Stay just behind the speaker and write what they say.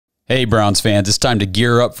Hey Browns fans, it's time to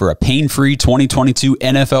gear up for a pain-free 2022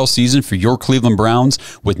 NFL season for your Cleveland Browns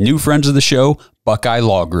with new friends of the show, Buckeye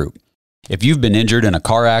Law Group. If you've been injured in a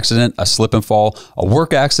car accident, a slip and fall, a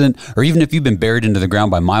work accident, or even if you've been buried into the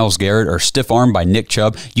ground by Myles Garrett or stiff-armed by Nick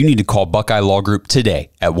Chubb, you need to call Buckeye Law Group today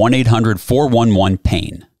at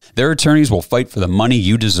 1-800-411-PAIN. Their attorneys will fight for the money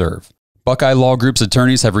you deserve. Buckeye Law Group's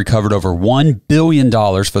attorneys have recovered over $1 billion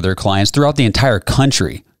for their clients throughout the entire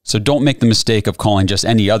country. So don't make the mistake of calling just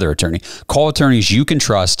any other attorney. Call attorneys you can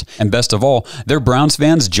trust, and best of all, they're Browns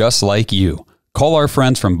fans just like you. Call our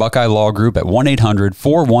friends from Buckeye Law Group at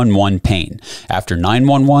 1-800-411-PAIN. After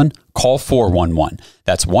 911, call 411.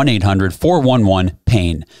 That's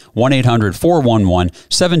 1-800-411-PAIN.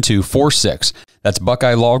 1-800-411-7246. That's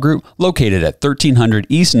Buckeye Law Group, located at 1300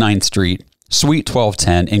 East 9th Street, Suite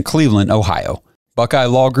 1210 in Cleveland, Ohio. Buckeye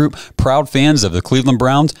Law Group, proud fans of the Cleveland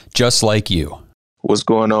Browns just like you. What's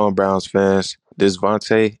going on, Browns fans? This is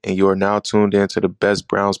Vontae, and you are now tuned in to the best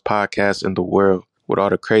Browns podcast in the world. With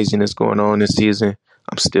all the craziness going on this season,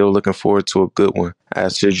 I'm still looking forward to a good one,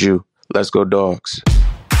 as should you. Let's go, Dogs.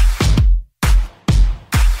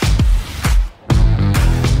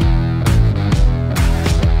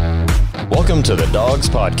 Welcome to the Dogs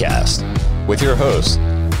Podcast with your hosts,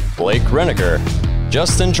 Blake Reneker,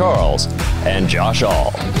 Justin Charles, and Josh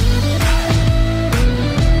All.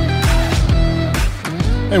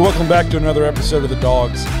 Hey, welcome back to another episode of The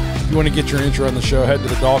Dogs. If you want to get your intro on the show, head to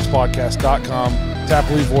thedogspodcast.com, tap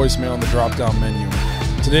leave voicemail in the drop-down menu.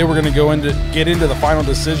 Today we're going to get into the final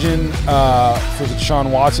decision for the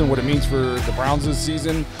Deshaun Watson, what it means for the Browns this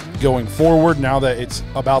season going forward now that it's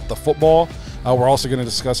about the football. We're also going to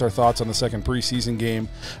discuss our thoughts on the second preseason game.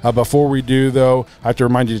 Before we do, though, I have to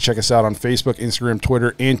remind you to check us out on Facebook, Instagram,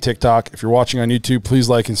 Twitter, and TikTok. If you're watching on YouTube, please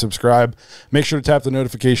like and subscribe. Make sure to tap the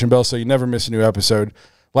notification bell so you never miss a new episode.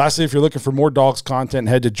 Lastly, if you're looking for more Dogs content,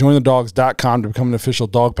 head to jointhedogs.com to become an official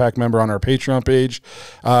Dog Pack member on our Patreon page.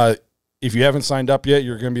 If you haven't signed up yet,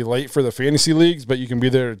 you're going to be late for the fantasy leagues, but you can be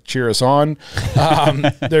there to cheer us on.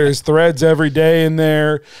 There's threads every day in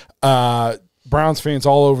there. Browns fans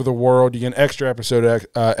all over the world. You get an extra episode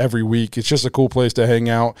every week. It's just a cool place to hang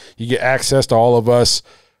out. You get access to all of us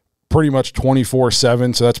pretty much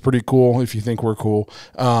 24/7, so that's pretty cool if you think we're cool.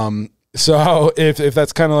 So if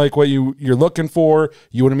that's kind of like what you're looking for,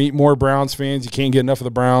 you want to meet more Browns fans, you can't get enough of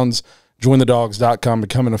the Browns, jointhedogs.com,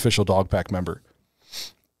 become an official Dog Pack member.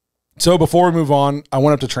 So before we move on, I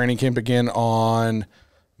went up to training camp again on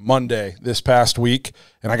Monday this past week,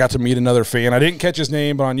 and I got to meet another fan. I didn't catch his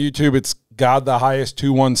name, but on YouTube it's God the Highest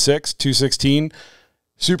 216.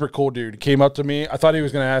 Super cool dude. He came up to me. I thought he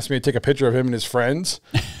was going to ask me to take a picture of him and his friends.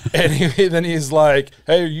 And then he's like,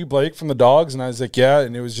 hey, are you Blake from the Dogs? And I was like, yeah.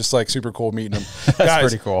 And it was just like super cool meeting him. That's guys,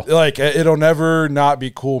 pretty cool. Like, it'll never not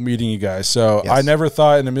be cool meeting you guys. So Yes. I never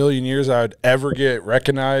thought in a million years I would ever get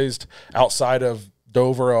recognized outside of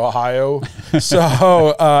Dover, Ohio.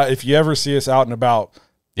 So if you ever see us out and about,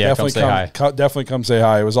 definitely come say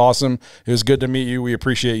hi. It was awesome. It was good to meet you. We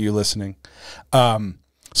appreciate you listening.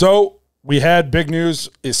 So we had big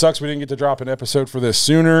news. It sucks we didn't get to drop an episode for this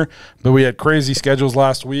sooner, but we had crazy schedules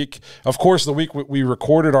last week. Of course, the week we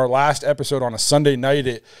recorded our last episode on a Sunday night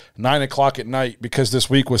at 9 o'clock at night because this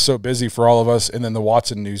week was so busy for all of us, and then the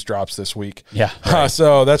Watson news drops this week. Yeah. Right.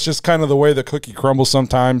 So that's just kind of the way the cookie crumbles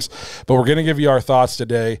sometimes, but we're going to give you our thoughts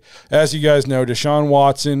today. As you guys know, Deshaun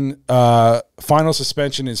Watson, final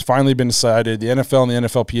suspension has finally been decided. The NFL and the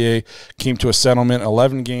NFLPA came to a settlement,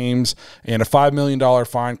 11 games and a $5 million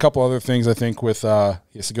fine, a couple other things, I think, with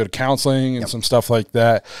he has to go to counseling and some stuff like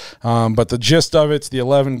that. But the gist of it's the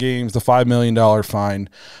 11 games, the $5 million fine.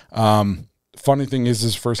 Funny thing is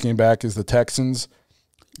his first game back is the Texans.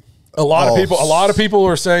 A lot of people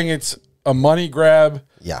are saying it's a money grab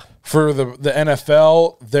for the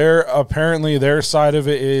NFL. Apparently their side of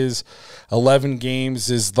it is 11 games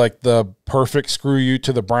is like the perfect screw you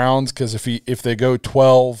to the Browns, because if they go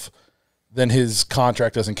 12, then his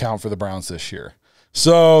contract doesn't count for the Browns this year.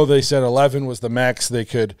 So they said 11 was the max they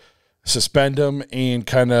could suspend him and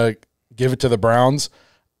kind of give it to the Browns.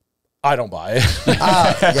 I don't buy it.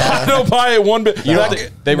 I don't buy it one bit.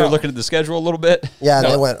 They were looking at the schedule a little bit. Yeah, and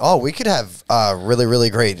they went, we could have really, really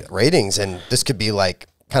great ratings, and this could be like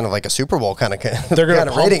kind of like a Super Bowl kind of They're going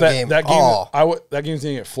to rating game. That game, that game's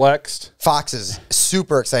going to get flexed. Fox is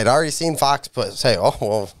super excited. I already seen Fox say,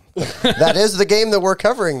 that is the game that we're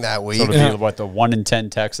covering that week. So it'll be the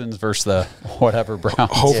 1-10 Texans versus the whatever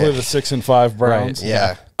Browns. Hopefully the 6-5 Browns. Right.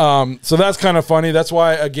 Yeah. So that's kind of funny. That's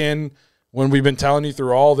why, again, when we've been telling you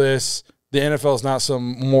through all this, the NFL is not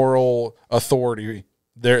some moral authority.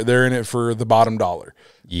 They're in it for the bottom dollar.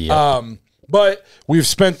 Yeah. But we've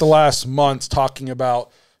spent the last months talking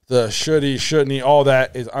about the should he, shouldn't he, all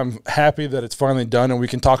that is. I'm happy that it's finally done, and we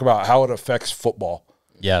can talk about how it affects football.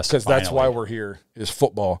 Yes, because that's why we're here is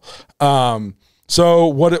football. So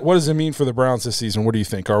what does it mean for the Browns this season? What do you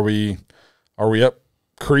think? Are we up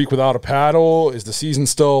creek without a paddle? Is the season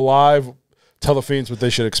still alive? Tell the fans what they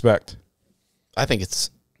should expect. I think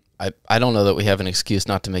it's I don't know that we have an excuse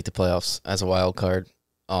not to make the playoffs as a wild card.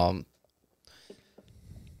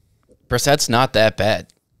 Brissett's not that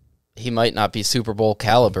bad. He might not be Super Bowl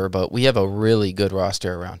caliber, but we have a really good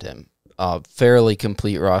roster around him. Fairly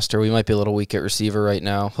complete roster. We might be a little weak at receiver right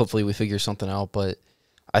now. Hopefully we figure something out, but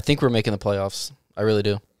I think we're making the playoffs. I really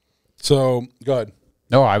do. So, go ahead.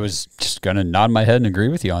 No, I was just going to nod my head and agree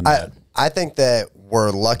with you on that. I think that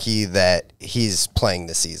we're lucky that he's playing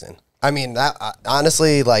this season. I mean,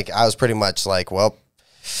 honestly, like, I was pretty much like, well,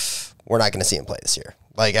 we're not going to see him play this year.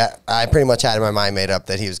 Like, I pretty much had my mind made up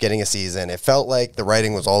that he was getting a season. It felt like the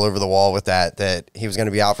writing was all over the wall with that he was going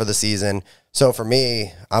to be out for the season. So for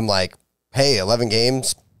me, I'm like, hey, 11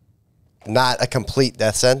 games, not a complete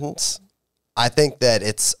death sentence. I think that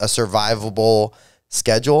it's a survivable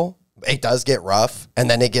schedule. It does get rough, and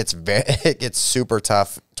then it gets super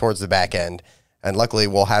tough towards the back end. And luckily,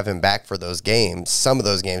 we'll have him back for those games, some of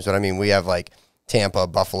those games. But I mean, we have like Tampa,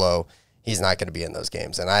 Buffalo. He's not going to be in those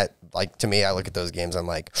games. And to me, I look at those games, I'm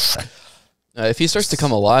like, if he starts to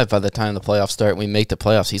come alive by the time the playoffs start and we make the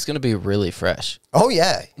playoffs, he's going to be really fresh. Oh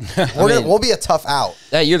yeah, we'll be a tough out.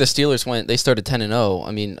 That year the Steelers they started 10-0.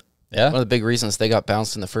 I mean, yeah, one of the big reasons they got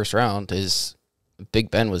bounced in the first round is Big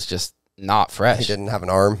Ben was just not fresh. He didn't have an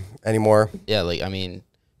arm anymore. Yeah, like, I mean,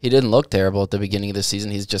 he didn't look terrible at the beginning of the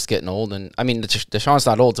season. He's just getting old. And, I mean, Deshaun's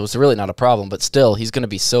not old, so it's really not a problem. But still, he's going to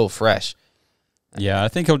be so fresh. Yeah, I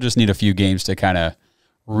think he'll just need a few games to kind of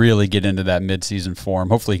really get into that midseason form.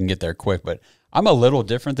 Hopefully he can get there quick. But I'm a little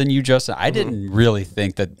different than you, Justin. I didn't really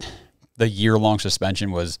think that the year-long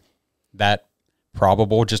suspension was that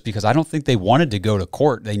probable just because I don't think they wanted to go to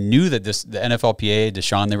court. They knew that the NFLPA,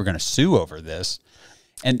 Deshaun, they were going to sue over this.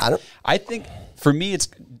 And I think, for me, it's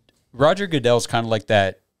Roger Goodell's kind of like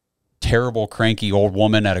that terrible, cranky old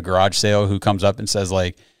woman at a garage sale who comes up and says,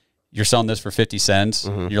 like, you're selling this for 50 cents?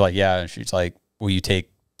 Mm-hmm. You're like, yeah. And she's like, will you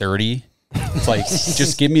take 30? It's like,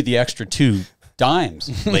 just give me the extra 2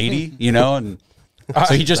 dimes, lady, you know? And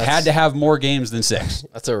so he just had to have more games than 6.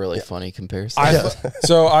 That's a really funny comparison.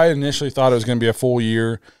 So I initially thought it was going to be a full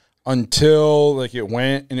year until like it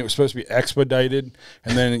went and it was supposed to be expedited,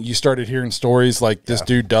 and then you started hearing stories like this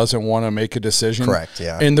dude doesn't want to make a decision. Correct,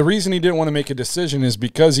 yeah. And the reason he didn't want to make a decision is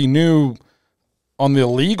because he knew on the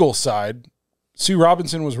legal side, Sue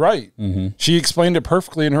Robinson was right. Mm-hmm. She explained it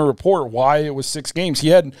perfectly in her report why it was 6 games. He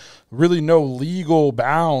had really no legal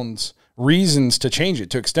bounds, reasons to change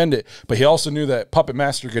it, to extend it, but he also knew that Puppet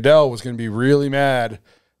Master Goodell was going to be really mad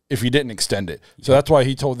if he didn't extend it. So that's why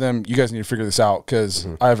he told them, you guys need to figure this out because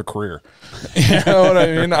I have a career. You know what I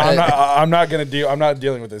mean? I'm not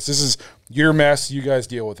dealing with this. This is your mess. You guys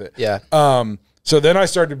deal with it. Yeah. So then I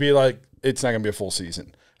started to be like, it's not going to be a full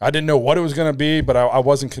season. I didn't know what it was going to be, but I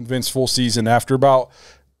wasn't convinced full season. After about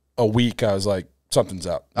a week, I was like, something's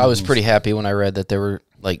up. I was pretty happy when I read that there were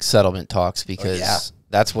like settlement talks because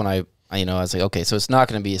that's when I was like, okay, so it's not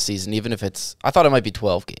going to be a season, even if I thought it might be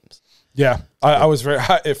 12 games. Yeah, I was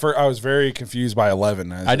very confused by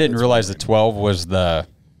 11. I didn't realize that 12 was the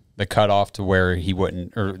cutoff to where he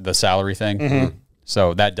wouldn't, or the salary thing. Mm-hmm.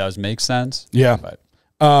 So that does make sense. Yeah. But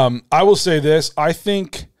I will say this: I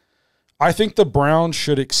think the Browns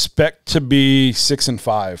should expect to be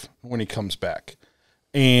 6-5 when he comes back,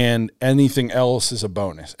 and anything else is a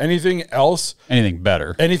bonus. Anything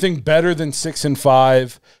better than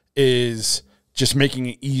 6-5 is just making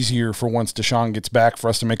it easier for once Deshaun gets back for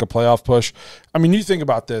us to make a playoff push. I mean, you think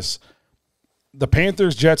about this. The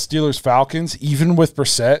Panthers, Jets, Steelers, Falcons, even with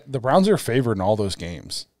Brissett, the Browns are favored in all those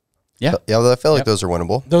games. Yeah. Yeah, I feel like those are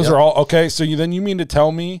winnable. Those are all, okay, so you mean to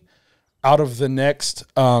tell me out of the next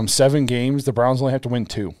 7 games, the Browns only have to win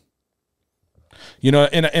 2? You know,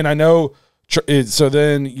 and I know, so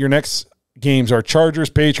then your next games are Chargers,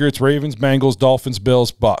 Patriots, Ravens, Bengals, Dolphins,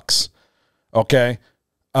 Bills, Bucks. Okay?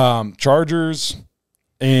 Chargers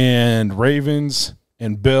and Ravens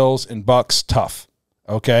and Bills and Bucks, tough.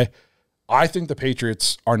 Okay, I think the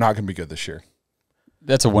Patriots are not going to be good this year.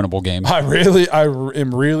 That's a winnable game. I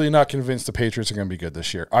am really not convinced the Patriots are going to be good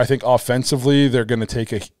this year. I think offensively they're going to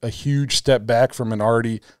take a huge step back from an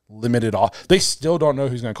already limited off. They still don't know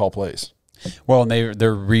who's going to call plays. Well, and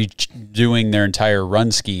they're redoing their entire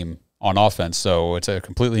run scheme on offense, so it's a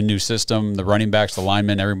completely new system. The running backs, the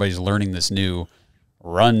linemen, everybody's learning this new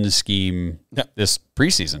run scheme this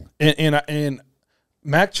preseason. And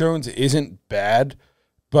Mac Jones isn't bad.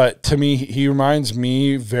 But to me, he reminds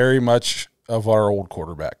me very much of our old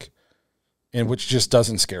quarterback, and which just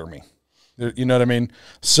doesn't scare me. You know what I mean?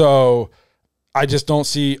 So I just don't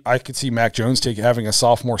see – I could see Mac Jones having a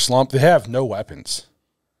sophomore slump. They have no weapons.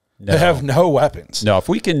 No. They have no weapons. No, if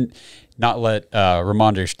we can not let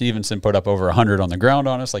Ramondre Stevenson put up over 100 on the ground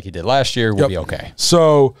on us like he did last year, we'll be okay.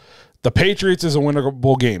 So the Patriots is a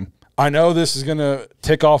winnable game. I know this is going to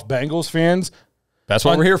tick off Bengals fans. That's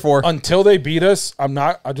what we're here for. Until they beat us, I'm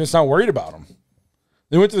just not worried about them.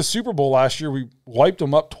 They went to the Super Bowl last year. We wiped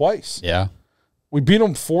them up twice. Yeah. We beat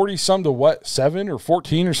them 40-some to what, 7 or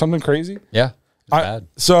 14 or something crazy? Yeah. Bad.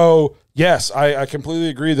 So, yes, I completely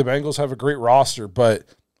agree. The Bengals have a great roster, but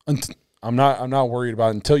I'm not worried about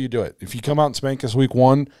it until you do it. If you come out and spank us week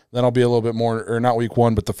 1, then I'll be a little bit more, or not week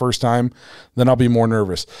 1, but the first time, then I'll be more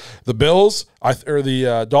nervous. The Bills or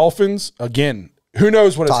the Dolphins, again, who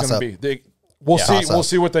knows what it's going to be. We'll see. We'll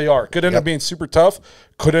see what they are. Could end up being super tough.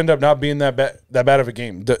 Could end up not being that bad of a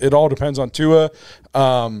game. It all depends on Tua.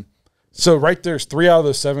 So right there's 3 out of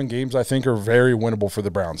those 7 games I think are very winnable for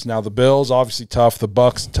the Browns. Now the Bills obviously tough, the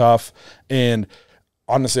Bucks tough, and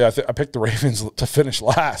honestly I picked the Ravens to finish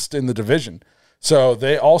last in the division. So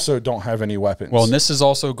they also don't have any weapons. Well, and this is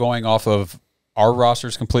also going off of our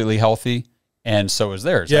roster's completely healthy, and so is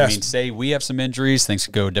theirs. Yes. I mean, say we have some injuries, things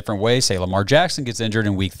could go a different way. Say Lamar Jackson gets injured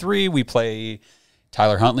in week 3, we play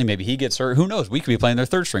Tyler Huntley, maybe he gets hurt. Who knows? We could be playing their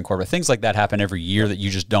third-string quarterback. Things like that happen every year that you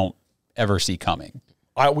just don't ever see coming.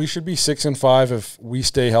 We should be 6-5 if we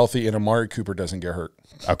stay healthy and Amari Cooper doesn't get hurt.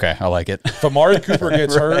 Okay, I like it. If Amari Cooper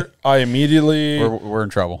gets hurt, I immediately we're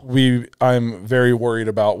in trouble. I'm very worried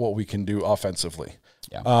about what we can do offensively.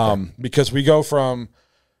 Yeah. Because we go from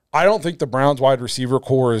I don't think the Browns wide receiver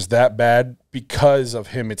core is that bad because of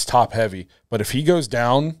him. It's top heavy. But if he goes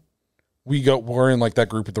down, we're in like that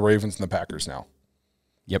group with the Ravens and the Packers now.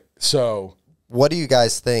 Yep. So what do you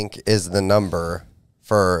guys think is the number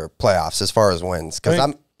for playoffs as far as wins?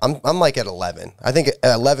 Because I'm like at 11. I think at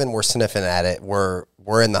 11 we're sniffing at it. We're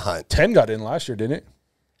in the hunt. 10 got in last year, didn't it?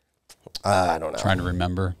 I don't know. Trying to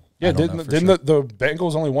remember. Yeah, didn't the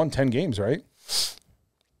Bengals only won 10 games, right?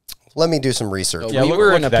 Let me do some research. Yeah, we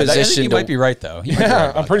were in a I think position you to, might be right, though.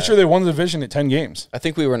 I'm pretty sure they won the division at 10 games. I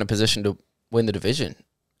think we were in a position to win the division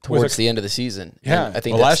towards the end of the season. Yeah. And I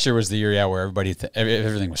think last year was the year, where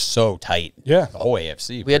everything was so tight. Yeah. The whole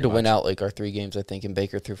AFC. we had to win out like our 3 games, I think, and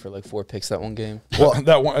Baker threw for like 4 picks that one game. Well,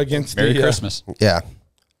 that one against Merry Christmas. Yeah.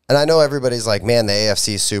 And I know everybody's like, man, the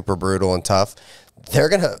AFC is super brutal and tough. They're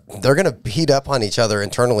gonna beat up on each other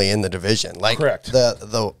internally in the division. Like correct.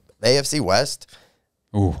 The AFC West.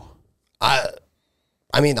 Ooh.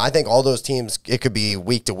 I mean, I think all those teams, it could be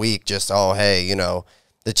week to week, just, oh, hey,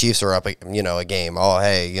 the Chiefs are up, a game. Oh,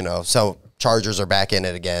 hey, so Chargers are back in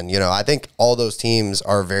it again. I think all those teams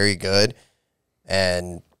are very good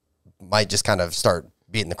and might just kind of start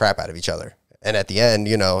beating the crap out of each other. And at the end,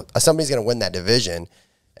 somebody's going to win that division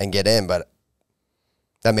and get in, but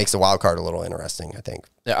that makes the wild card a little interesting, I think.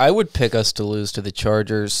 Yeah, I would pick us to lose to the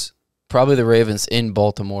Chargers, probably the Ravens in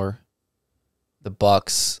Baltimore, the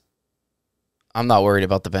Bucks. I'm not worried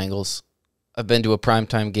about the Bengals. I've been to a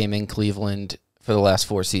primetime game in Cleveland for the last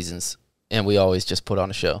 4 seasons, and we always just put on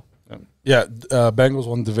a show. Yeah, Bengals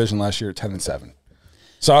won the division last year at 10-7.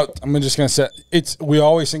 So I'm just going to say we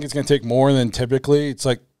always think it's going to take more than typically. It's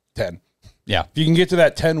like 10. Yeah. If you can get to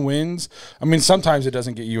that 10 wins, I mean, sometimes it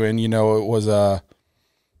doesn't get you in. It was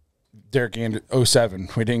Derek Anderson 2007.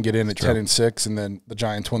 We didn't get in at 10-6, and then the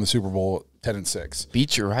Giants won the Super Bowl at 10-6.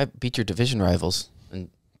 Beat your division rivals and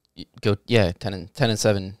go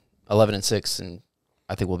 10-7, 11-6, and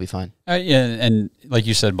I think we'll be fine. Yeah, and like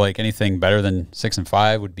you said, Blake, anything better than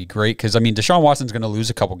 6-5 would be great because Deshaun Watson's going to lose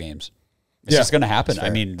a couple games. It's just going to happen. I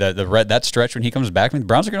mean, that stretch when he comes back, the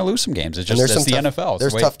Browns are going to lose some games. It's just the NFL.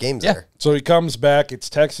 There's tough games there. So he comes back. It's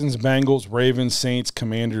Texans, Bengals, Ravens, Saints,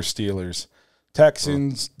 Commanders, Steelers.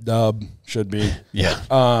 Texans, dub, should be. Yeah.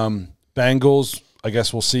 Bengals, I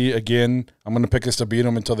guess we'll see. Again, I'm going to pick us to beat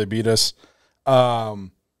them until they beat us.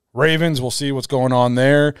 Ravens, we'll see what's going on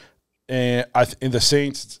there. And in the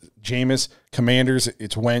Saints, it's Jameis. Commanders,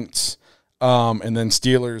 it's Wentz. And then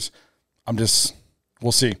Steelers,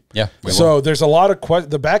 we'll see. Yeah. So there's a lot of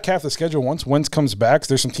the back half of the schedule. Once Wentz comes back,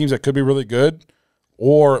 there's some teams that could be really good,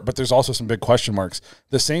 but there's also some big question marks.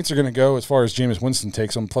 The Saints are going to go as far as Jameis Winston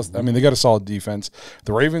takes them. Plus, they got a solid defense.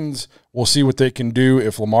 The Ravens, we'll see what they can do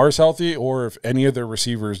if Lamar's healthy or if any of their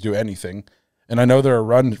receivers do anything. And I know they're a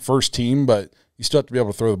run-first team, but you still have to be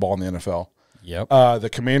able to throw the ball in the NFL. Yep. The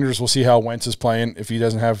Commanders, will see how Wentz is playing. If he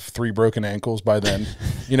doesn't have 3 broken ankles by then,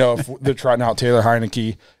 if they're trotting out Taylor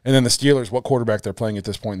Heineke, and then the Steelers, what quarterback they're playing at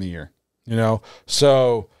this point in the year,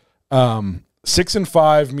 So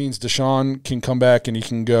 6-5 means Deshaun can come back and he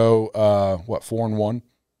can go 4-1,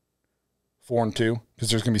 4-2, because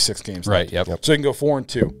there's going to be 6 games. Right. left. Yep. So he can go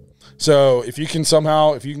 4-2. So if you can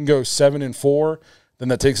go 7-4, then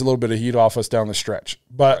that takes a little bit of heat off us down the stretch.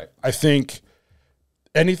 But I think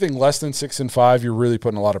anything less than 6-5, you're really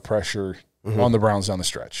putting a lot of pressure on the Browns down the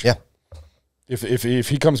stretch. Yeah. If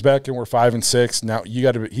he comes back and we're 5-6, now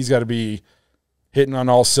he's got to be hitting on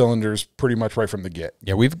all cylinders pretty much right from the get.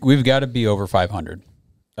 Yeah, we've got to be over 500.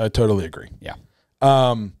 I totally agree. Yeah.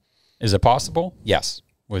 Is it possible? Yes.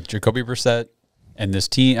 With Jacoby Brissett and this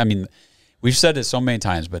team, I mean, we've said it so many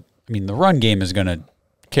times, but I mean, the run game is going to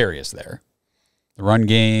carry us there. The run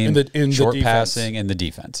game, in short the passing, and the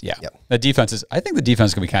defense. Yeah. Yep. The defense is, I think the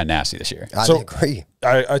defense is going to be kind of nasty this year. I So- agree.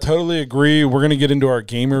 I totally agree. We're going to get into our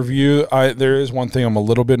game review. There is one thing I'm a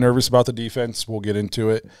little bit nervous about the defense. We'll get into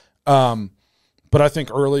it. But I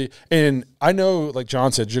think early, and I know, like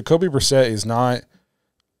John said, Jacoby Brissett is not,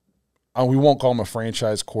 we won't call him a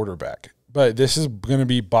franchise quarterback, but this is going to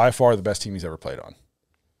be by far the best team he's ever played on,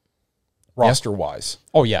 roster-wise.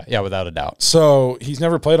 Oh, yeah. Yeah, without a doubt. So he's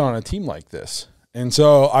never played on a team like this. And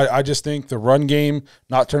so I just think the run game,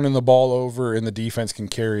 not turning the ball over, and the defense can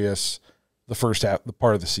carry us the first half, the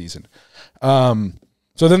part of the season.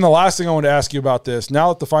 So then the last thing I want to ask you about this, now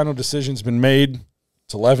that the final decision's been made,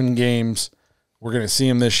 it's 11 games, we're going to see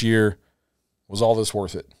him this year. Was all this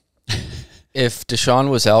worth it? If Deshaun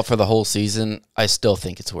was out for the whole season, I still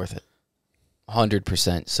think it's worth it.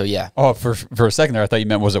 100%. So, yeah. Oh, for a second there, I thought you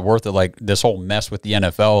meant, was it worth it, like, this whole mess with the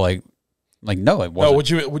NFL? Like no, it wasn't.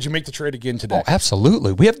 No, would you make the trade again today? Oh,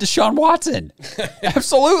 absolutely. We have Deshaun Watson.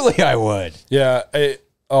 Absolutely, I would. Yeah,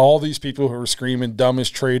 all these people who are screaming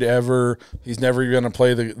dumbest trade ever. He's never going to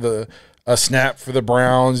play a snap for the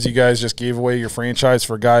Browns. You guys just gave away your franchise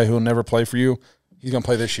for a guy who will never play for you. He's going to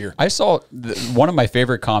play this year. I saw one of my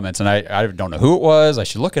favorite comments, and I don't know who it was. I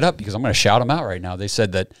should look it up because I'm going to shout him out right now. They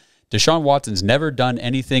said that Deshaun Watson's never done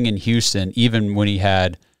anything in Houston, even when he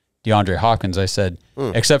had DeAndre Hopkins. I said,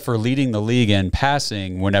 except for leading the league in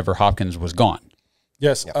passing whenever Hopkins was gone.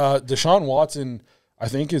 Yes, Deshaun Watson, I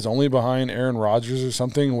think, is only behind Aaron Rodgers or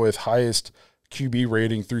something with highest QB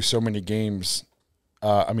rating through so many games.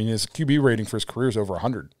 His QB rating for his career is over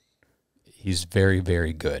 100. He's very,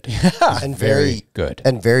 very good. And very good.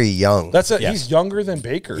 And very young. He's younger than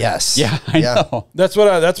Baker. Yes. Yeah, I know. That's what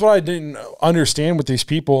I didn't understand with these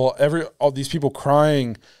people. All these people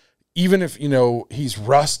crying. Even if, he's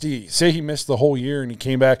rusty, say he missed the whole year and he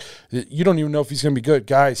came back, you don't even know if he's going to be good.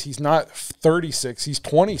 Guys, he's not 36, he's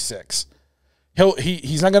 26.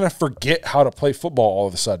 He's not going to forget how to play football all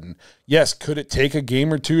of a sudden. Yes, could it take a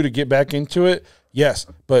game or two to get back into it? Yes,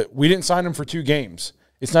 but we didn't sign him for 2 games.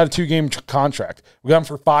 It's not a 2-game contract. We got him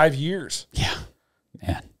for 5 years. Yeah,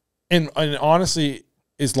 man. And honestly,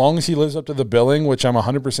 as long as he lives up to the billing, which I'm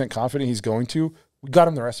 100% confident he's going to, we got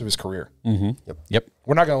him the rest of his career. Mm-hmm. Yep.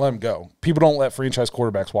 We're not going to let him go. People don't let franchise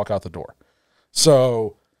quarterbacks walk out the door.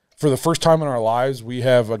 So for the first time in our lives, we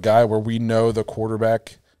have a guy where we know the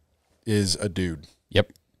quarterback is a dude.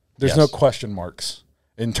 Yep. There's no question marks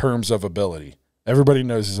in terms of ability. Everybody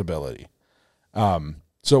knows his ability.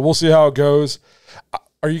 So we'll see how it goes.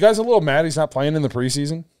 Are you guys a little mad he's not playing in the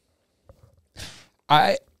preseason?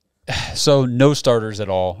 So no starters at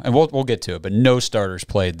all, and we'll get to it, but no starters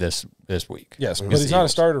played this week. Yes, but he's not a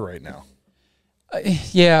starter right now.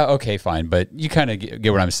 Yeah, okay, fine, but you kind of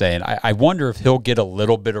get what I'm saying. I wonder if he'll get a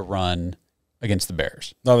little bit of run against the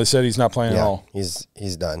Bears. No, they said he's not playing at all. He's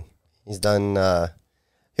done. He's done.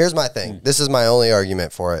 Here's my thing. This is my only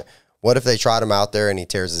argument for it. What if they trot him out there and he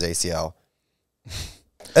tears his ACL?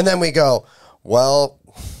 And then we go, well,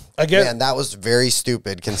 Again, man, that was very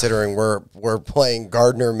stupid considering we're playing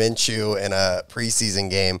Gardner Minshew in a preseason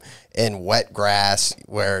game in wet grass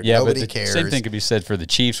where nobody cares. Same thing could be said for the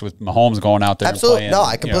Chiefs with Mahomes going out there Absolutely. and playing. No,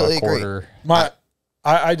 I completely agree.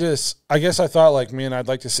 I guess I thought, like, man, I'd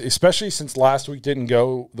like to see, especially since last week didn't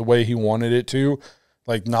go the way he wanted it to,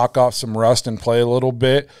 like knock off some rust and play a little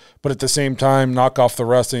bit, but at the same time, knock off the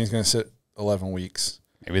rust and he's going to sit 11 weeks.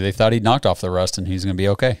 Maybe they thought he'd knocked off the rust and he's going to be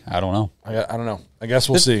okay. I don't know. I don't know. I guess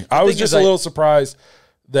we'll see. I was just a little surprised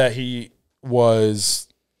that they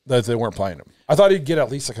weren't playing him. I thought he'd get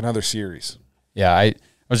at least like another series. Yeah, I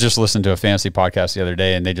was just listening to a fantasy podcast the other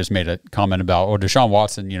day, and they just made a comment about, Deshaun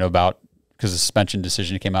Watson, because the suspension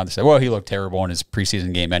decision came out. They said, well, he looked terrible in his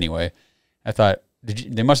preseason game anyway. I thought,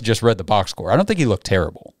 they must have just read the box score. I don't think he looked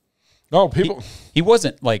terrible. No, people. He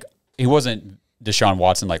wasn't Deshaun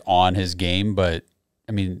Watson like on his game, but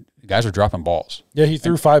I mean, the guys were dropping balls. Yeah, he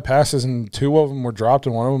threw 5 passes and 2 of them were dropped,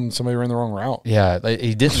 and one of them somebody ran the wrong route. Yeah,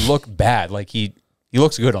 he didn't look bad. Like he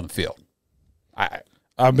looks good on the field.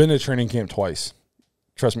 I've been to training camp twice.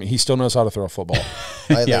 Trust me, he still knows how to throw a football.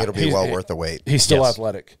 I think it'll be well worth the wait. He's still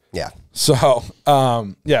athletic. Yeah. So,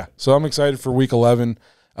 so I'm excited for Week 11,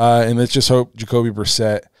 and let's just hope Jacoby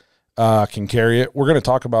Brissett can carry it. We're going to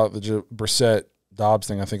talk about the Brissett-Dobbs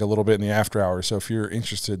thing, I think, a little bit in the after hours. So if you're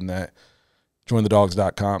interested in that,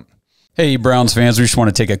 jointhedogs.com. Hey, Browns fans, we just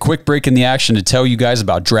want to take a quick break in the action to tell you guys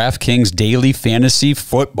about DraftKings Daily Fantasy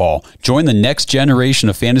Football. Join the next generation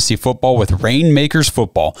of fantasy football with Rainmakers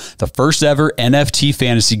Football, the first ever NFT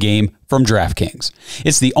fantasy game from DraftKings.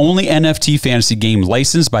 It's the only NFT fantasy game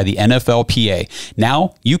licensed by the NFLPA.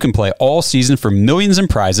 Now, you can play all season for millions in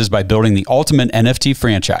prizes by building the ultimate NFT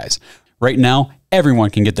franchise. Right now, everyone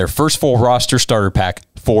can get their first full roster starter pack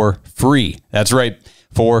for free. That's right,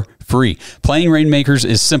 for free. Playing Rainmakers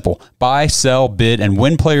is simple. Buy, sell, bid, and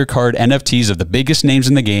win player card NFTs of the biggest names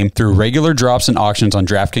in the game through regular drops and auctions on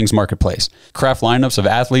DraftKings Marketplace. Craft lineups of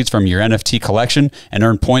athletes from your NFT collection and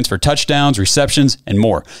earn points for touchdowns, receptions, and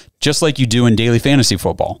more, just like you do in daily fantasy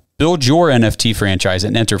football. Build your NFT franchise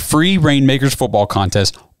and enter free Rainmakers football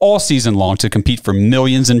contests all season long to compete for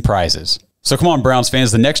millions in prizes. So come on, Browns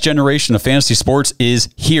fans, the next generation of fantasy sports is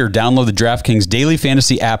here. Download the DraftKings Daily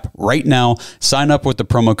Fantasy app right now. Sign up with the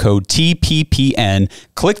promo code TPPN,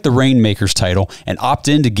 click the Rainmakers title, and opt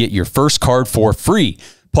in to get your first card for free.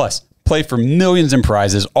 Plus, play for millions in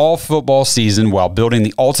prizes all football season while building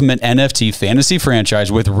the ultimate NFT fantasy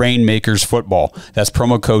franchise with Rainmakers Football. That's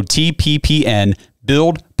promo code TPPN.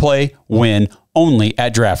 Build, play, win, only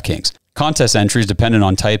at DraftKings. Contest entries dependent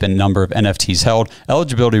on type and number of NFTs held.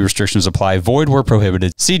 Eligibility restrictions apply. Void where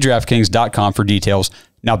prohibited. See DraftKings.com for details.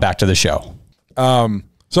 Now back to the show.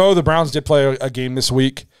 So the Browns did play a game this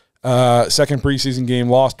week. Second preseason game,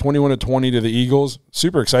 lost 21-20 to the Eagles.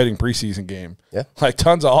 Super exciting preseason game. Yeah. Like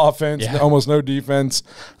tons of offense, almost no defense.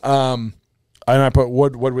 And I put,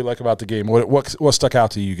 what do we like about the game? What stuck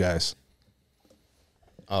out to you guys?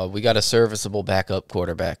 We got a serviceable backup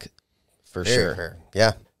quarterback for sure.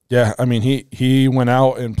 Yeah. Yeah, I mean, he went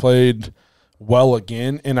out and played well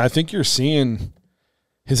again, and I think you're seeing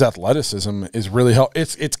his athleticism is really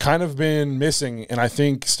it's kind of been missing, and I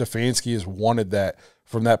think Stefanski has wanted that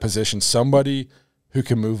from that position, somebody who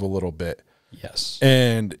can move a little bit. Yes.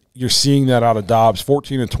 And you're seeing that out of Dobbs,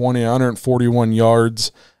 14-20, 141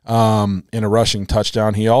 yards in a rushing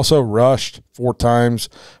touchdown. He also rushed 4 times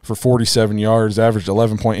for 47 yards, averaged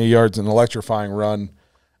 11.8 yards, an electrifying run.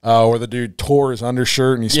 Where the dude tore his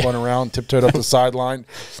undershirt and he spun around, tiptoed up the sideline,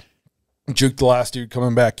 juked the last dude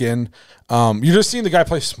coming back in. You're just seeing the guy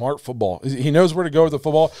play smart football. He knows where to go with the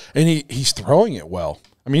football, and he's throwing it well.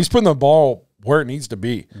 I mean, he's putting the ball where it needs to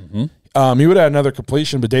be. Mm-hmm. He would have had another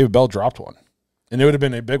completion, but David Bell dropped one. And it would have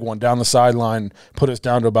been a big one down the sideline, put us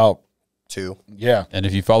down to about 2. Yeah. And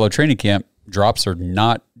if you follow training camp, drops are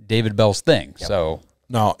not David Bell's thing. Yep. So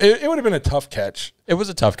no, it would have been a tough catch. It was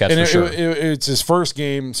a tough catch for sure. It's his first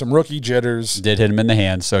game, some rookie jitters. Did hit him in the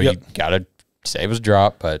hand, so you got to save his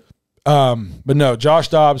drop. But no, Josh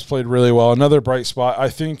Dobbs played really well. Another bright spot. I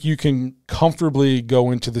think you can comfortably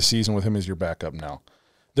go into the season with him as your backup now.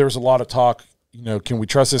 There was a lot of talk, can we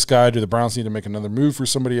trust this guy? Do the Browns need to make another move for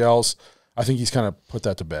somebody else? I think he's kind of put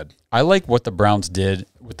that to bed. I like what the Browns did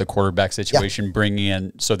with the quarterback situation, bringing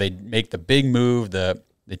in, so they make the big move,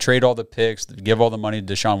 they trade all the picks, give all the money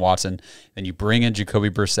to Deshaun Watson, then you bring in Jacoby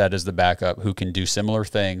Brissett as the backup who can do similar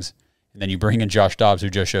things, and then you bring in Josh Dobbs who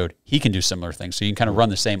just showed he can do similar things. So you can kind of run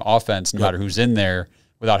the same offense no matter who's in there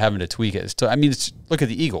without having to tweak it. I mean, look at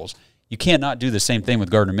the Eagles. You can't not do the same thing with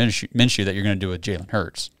Gardner Minshew that you're going to do with Jalen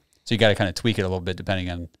Hurts. So you got to kind of tweak it a little bit depending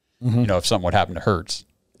on, if something would happen to Hurts.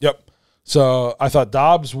 Yep. So I thought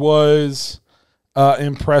Dobbs was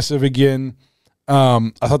impressive again.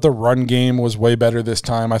 I thought the run game was way better this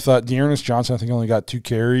time. I thought Dearness Johnson, I think, only got 2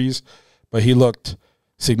 carries, but he looked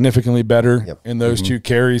significantly better in those 2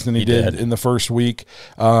 carries than he did in the first week.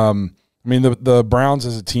 I mean, the Browns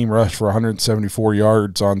as a team rushed for 174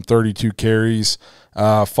 yards on 32 carries,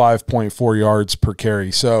 5.4 yards per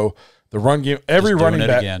carry. So the run game, every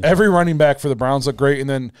running back for the Browns looked great, and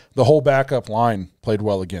then the whole backup line played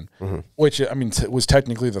well again, which, I mean, was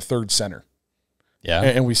technically the third center. Yeah,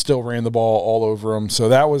 and we still ran the ball all over them. So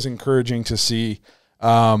that was encouraging to see.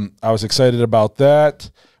 I was excited about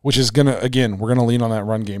that, which is we're going to lean on that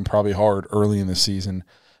run game probably hard early in the season.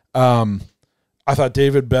 I thought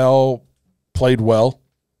David Bell played well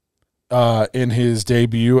in his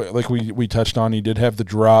debut. Like we touched on, he did have the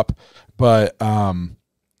drop, but what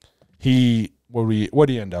did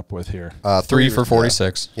he end up with here? 3 for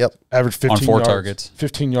 46. Yep. Average 15 on 4 yards, targets.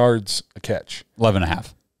 15 yards a catch.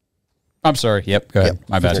 11.5. I'm sorry. Yep. Go ahead.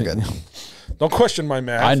 My bad. Good. Don't question my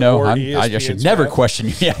math. I know. or I ESPN's should never math. question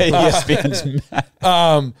you. Yeah, ESPN's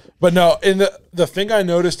math. But no, and the thing I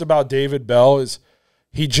noticed about David Bell is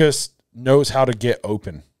he just knows how to get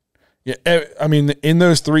open. Yeah, I mean, in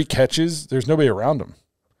those 3 catches, there's nobody around him.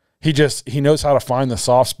 He knows how to find the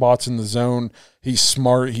soft spots in the zone. He's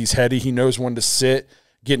smart. He's heady. He knows when to sit,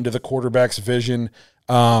 get into the quarterback's vision.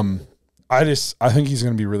 I think he's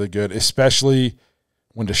going to be really good, especially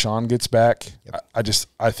when Deshaun gets back. Yep.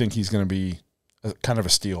 I think he's going to be kind of a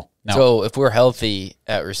steal. Now, so if we're healthy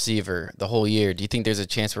at receiver the whole year, do you think there's a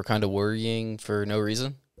chance we're kind of worrying for no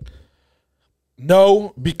reason?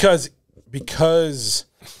 No, because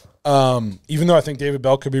even though I think David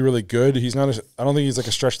Bell could be really good, I don't think he's like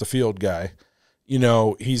a stretch the field guy. You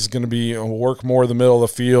know, he's going to work more in the middle of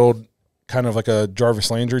the field, kind of like a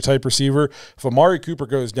Jarvis Landry type receiver. If Amari Cooper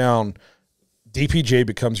goes down, DPJ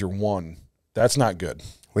becomes your one. That's not good.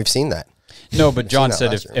 We've seen that. No, but John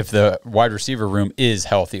said if the wide receiver room is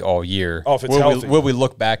healthy all year, if it's healthy, will we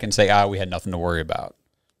look back and say, we had nothing to worry about?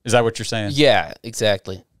 Is that what you're saying? Yeah,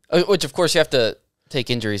 exactly. Which, of course, you have to take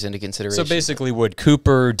injuries into consideration. So basically, would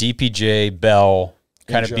Cooper, DPJ, Bell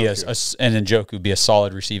kind of be and Njoku be a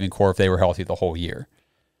solid receiving core if they were healthy the whole year?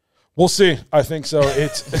 We'll see. I think so. We'll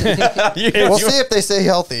see if they stay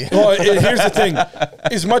healthy. Well, here's the thing.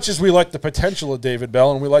 As much as we like the potential of David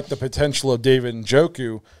Bell and we like the potential of David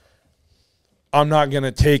Njoku, I'm not going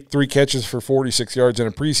to take 3 catches for 46 yards in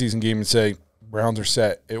a preseason game and say Browns are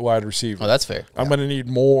set at wide receiver. Oh, that's fair. I'm going to need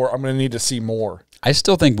more. I'm going to need to see more. I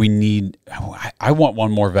still think we need – I want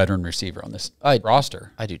one more veteran receiver on this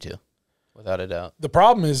roster. I do too, without a doubt. The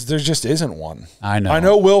problem is there just isn't one. I know. I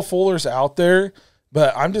know Will Fuller's out there,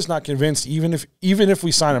 but I'm just not convinced even if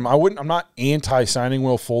we sign him. I'm not anti-signing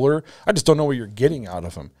Will Fuller. I just don't know what you're getting out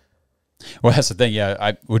of him. Well, that's the thing.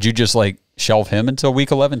 Yeah, would you just shelve him until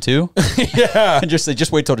week 11 too? Yeah, and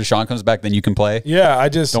just wait till Deshaun comes back, then you can play. Yeah, I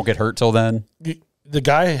just don't get hurt till then. The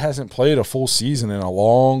guy hasn't played a full season in a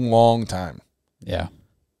long, long time. Yeah,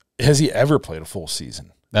 has he ever played a full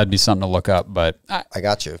season? That'd be something to look up. But I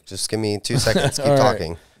got you. Just give me 2 seconds. Keep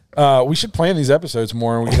talking. We should plan these episodes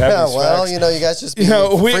more, and we can have these facts. You guys just be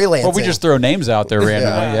freelancing. Well, we just throw names out there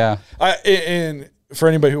randomly. Yeah. And for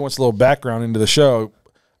anybody who wants a little background into the show,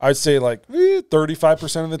 I'd say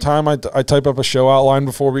 35% of the time I type up a show outline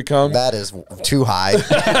before we come. That is too high.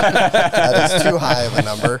 That is too high of a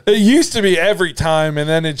number. It used to be every time, and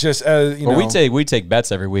then it just Well, we take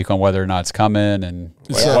bets every week on whether or not it's coming and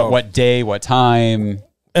what day, what time.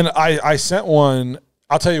 And I sent one.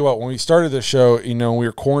 I'll tell you what. When we started the show, we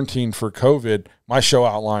were quarantined for COVID. My show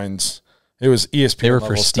outlines. It was ESPN. They were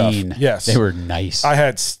pristine. Stuff. Yes, they were nice. I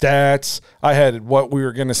had stats. I had what we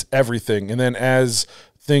were going to everything, and then as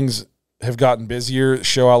things have gotten busier,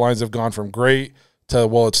 show outlines have gone from great to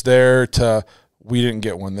it's there to we didn't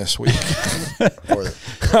get one this week.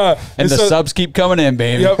 And the subs keep coming in,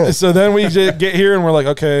 baby. Yep. So then we get here and we're like,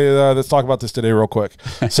 okay, let's talk about this today real quick.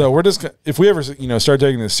 So we're just if we ever start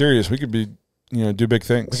taking this serious, we could be do big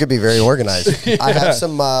things. We could be very organized. I have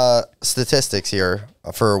some statistics here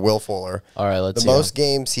for Will Fuller. All right, let's see. The most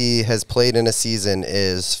games he has played in a season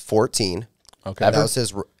is 14. Okay. That was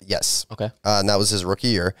his yes. Okay. And that was his rookie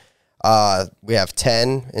year. We have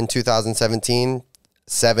 10 in 2017,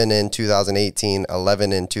 7 in 2018,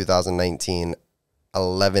 11 in 2019,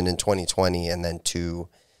 11 in 2020, and then 2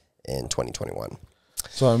 in 2021.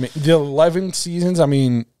 So I mean, the 11 seasons. I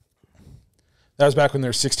mean, that was back when there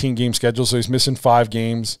were 16 game schedules. So he's missing 5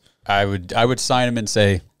 games. I would sign him and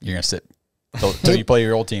say you're gonna sit until you play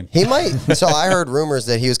your old team. He might. So I heard rumors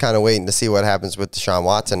that he was kind of waiting to see what happens with Deshaun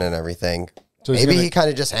Watson and everything. So maybe he kind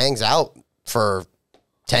of just hangs out for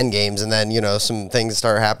 10 games and then, some things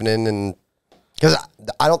start happening. And because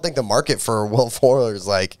I don't think the market for Will Fuller is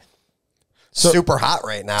super hot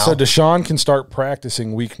right now. So Deshaun can start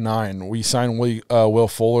practicing week 9. We sign Will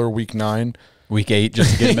Fuller week 9. Week 8,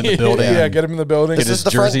 just to get him in the building. Yeah, get him in the building. This is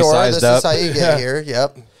the front door. This is how you get here.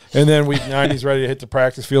 Yep. And then week 9, he's ready to hit the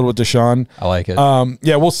practice field with Deshaun. I like it.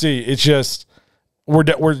 Yeah, we'll see. It's just we're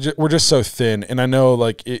just so thin, and I know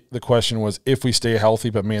the question was if we stay healthy,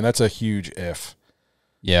 but man, that's a huge if.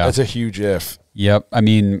 Yeah, that's a huge if. Yep. I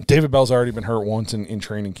mean, David Bell's already been hurt once in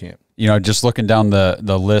training camp. Just looking down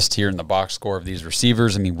the list here in the box score of these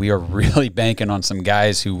receivers, I mean, we are really banking on some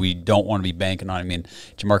guys who we don't want to be banking on. I mean,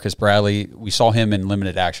 Jamarcus Bradley, we saw him in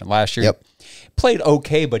limited action last year. Yep. Played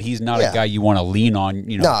okay, but he's not a guy you want to lean on,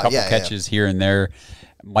 a couple catches here and there.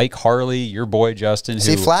 Mike Harley, your boy, Justin. You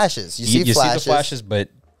see flashes. You see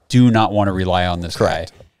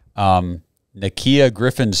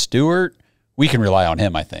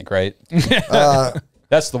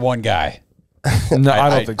No, I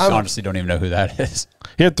don't think so. I honestly don't even know who that is.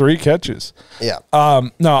 He had 3 catches. Yeah.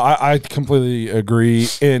 No, I completely agree.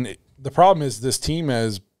 And the problem is this team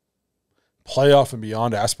has playoff and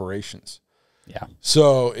beyond aspirations. Yeah.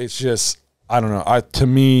 So it's just, I don't know. To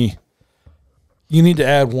me, you need to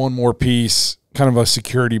add one more piece, kind of a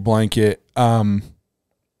security blanket.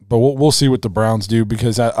 But we'll see what the Browns do,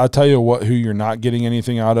 because I'll tell you who you're not getting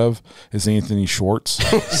anything out of is Anthony Schwartz.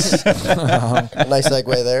 Nice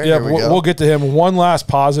segue there. Yeah, Here we go. we'll get to him. One last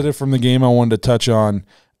positive from the game I wanted to touch on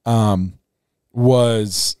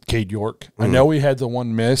was Cade York. I know he had the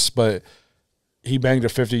one miss, but he banged a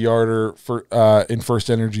 50-yarder in First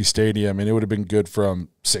Energy Stadium, and it would have been good from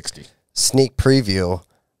 60. Sneak preview.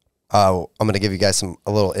 I'm going to give you guys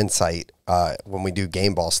a little insight when we do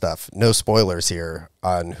game ball stuff. No spoilers here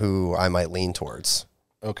on who I might lean towards.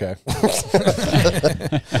 Okay.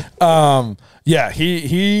 Yeah,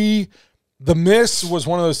 the miss was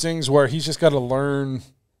one of those things where he's just got to learn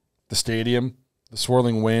the stadium, the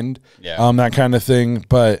swirling wind, that kind of thing.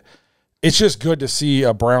 But it's just good to see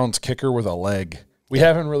a Browns kicker with a leg. We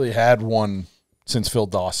haven't really had one since Phil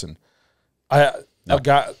Dawson.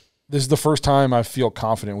 This is the first time I feel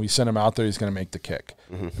confident. We sent him out there, he's going to make the kick.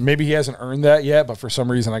 Maybe he hasn't earned that yet, but for some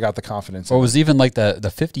reason I got the confidence. Well, it was even like the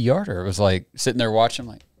 50-yarder. It was like sitting there watching,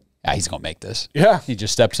 like, he's going to make this. Yeah. He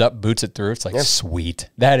just steps up, boots it through. It's like, sweet.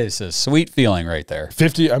 That is a sweet feeling right there.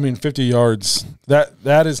 50 yards.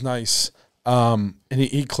 That is nice. And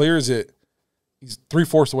he clears it. He's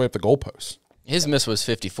 3/4 the way up the goalpost. His miss was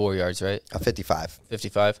 54 yards, right? 55.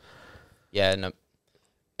 55? Yeah, and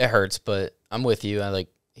it hurts, but I'm with you.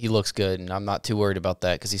 He looks good, and I'm not too worried about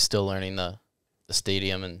that because he's still learning the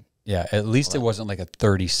stadium. And yeah, at least it wasn't like a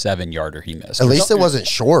 37-yarder he missed. At least it wasn't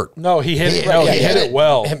short. No, he hit it. No, he hit it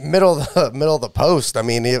well. Middle of the post. I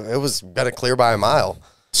mean, it was going to clear by a mile.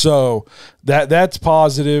 So that's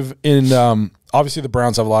positive. And obviously the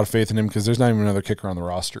Browns have a lot of faith in him because there's not even another kicker on the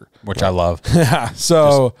roster, which I love. Yeah.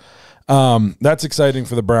 So that's exciting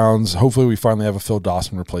for the Browns. Hopefully we finally have a Phil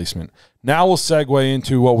Dawson replacement. Now we'll segue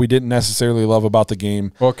into what we didn't necessarily love about the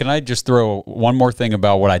game. Well, can I just throw one more thing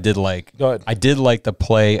about what I did like? Go ahead. I did like the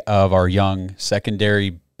play of our young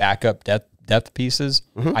secondary backup depth pieces.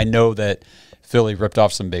 I know that Philly ripped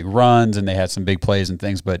off some big runs and they had some big plays and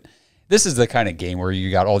things, but this is the kind of game where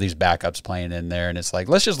you got all these backups playing in there, and it's like,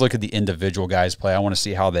 let's just look at the individual guys play. I want to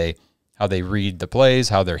see how they read the plays,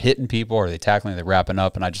 how they're hitting people, are they tackling, are they wrapping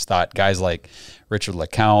up? And I just thought guys like Richard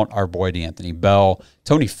LeCount, our boy D'Anthony Bell,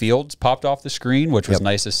 Tony Fields popped off the screen, which was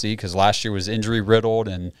nice to see because last year was injury riddled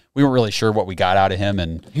and we weren't really sure what we got out of him.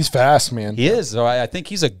 And he's fast, man. He is. So I think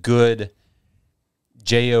he's a good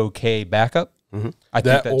JOK backup. I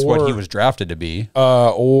think that's what he was drafted to be.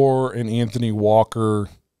 Or an Anthony Walker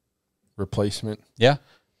replacement. Yeah,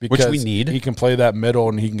 because which we need. He can play that middle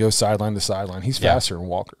and he can go sideline to sideline. He's faster than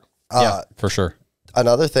Walker. Yeah, for sure.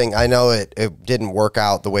 Another thing, I know it didn't work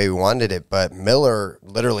out the way we wanted it, but Miller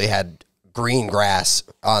literally had green grass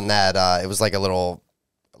on that. It was like a little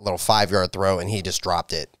 5-yard throw, and he just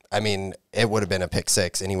dropped it. I mean, it would have been a pick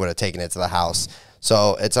six, and he would have taken it to the house.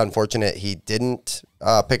 So it's unfortunate he didn't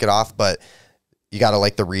pick it off, but you got to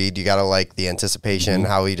like the read. You got to like the anticipation,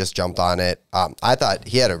 how he just jumped on it. I thought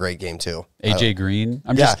he had a great game, too. AJ Green.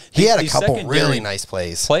 He had a couple really nice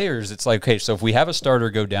plays. Players, it's like, okay, so if we have a starter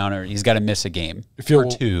go down, or he's got to miss a game feel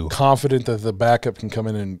or two. Confident that the backup can come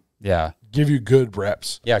in and give you good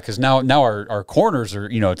reps. Yeah, because now our corners are,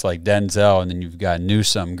 it's like Denzel, and then you've got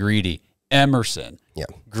Newsome, Greedy, Emerson,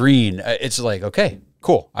 Green. It's like, okay,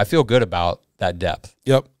 cool. I feel good about that depth.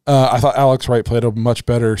 Yep. I thought Alex Wright played a much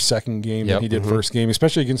better second game than he did first game,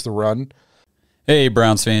 especially against the run. Hey,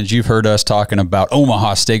 Browns fans, you've heard us talking about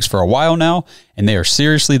Omaha steaks for a while now, and they are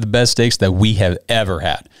seriously the best steaks that we have ever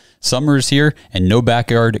had. Summer is here, and no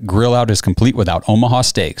backyard grill out is complete without Omaha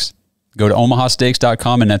Steaks. Go to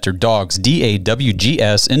omahasteaks.com and enter DAWGS,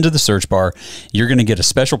 DAWGS, into the search bar. You're going to get a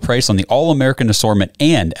special price on the All-American assortment,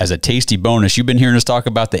 and as a tasty bonus, you've been hearing us talk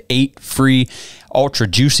about the 8 free ultra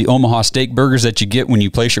juicy Omaha steak burgers that you get when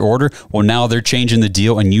you place your order. Well, now they're changing the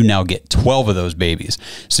deal, and you now get 12 of those babies.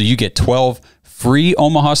 So you get 12 free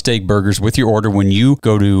Omaha steak burgers with your order when you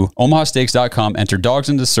go to omahasteaks.com, enter DAWGS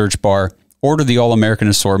into the search bar, order the All-American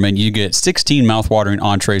assortment. You get 16 mouthwatering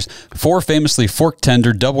entrees, 4 famously fork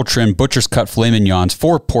tender, double trim, butcher's cut filet mignons,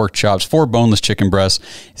 4 pork chops, 4 boneless chicken breasts.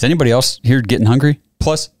 Is anybody else here getting hungry?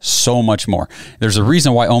 Plus, so much more. There's a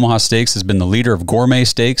reason why Omaha Steaks has been the leader of gourmet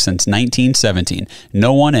steaks since 1917.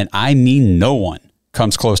 No one, and I mean no one,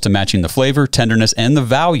 comes close to matching the flavor, tenderness, and the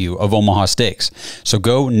value of Omaha Steaks. So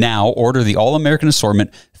go now, order the All-American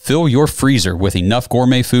assortment, Fill your freezer with enough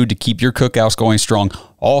gourmet food to keep your cookouts going strong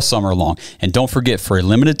all summer long. And don't forget, for a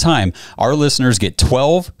limited time, our listeners get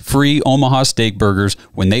 12 free Omaha Steak burgers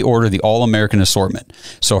when they order the All-American assortment.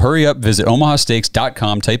 So hurry up, visit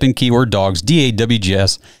omahasteaks.com, type in keyword dogs,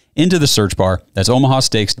 DAWGS, into the search bar. That's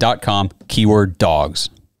omahasteaks.com, keyword dogs.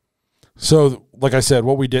 So, like I said,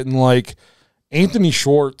 what we didn't like, Anthony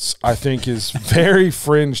Schwartz, I think, is very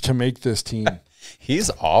fringe to make this team.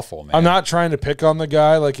 He's awful, man. I'm not trying to pick on the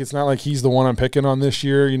guy. Like, it's not like he's the one I'm picking on this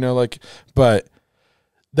year, but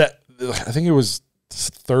that, I think it was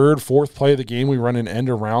third, fourth play of the game, we run an end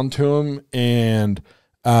around to him, and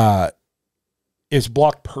it's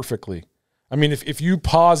blocked perfectly. I mean, if you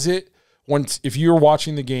pause it, if you're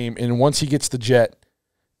watching the game, and once he gets the jet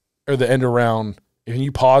or the end around, and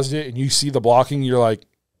you paused it and you see the blocking, you're like,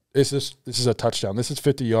 this is a touchdown. This is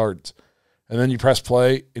 50 yards. And then you press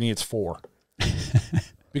play, and he hits 4.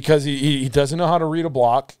 Because he doesn't know how to read a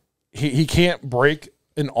block. He can't break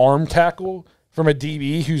an arm tackle from a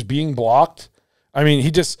DB who's being blocked. I mean,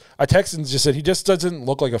 a Texan just said he just doesn't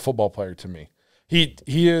look like a football player to me. He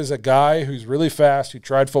is a guy who's really fast, who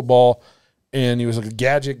tried football, and he was like a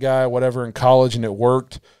gadget guy, whatever, in college, and it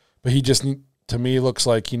worked. But he just, to me, looks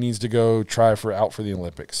like he needs to go try out for the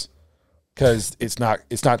Olympics. Because it's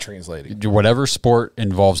not translating. Whatever sport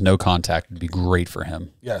involves no contact would be great for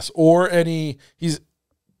him. Yes, or he's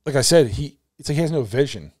like I said, it's like he has no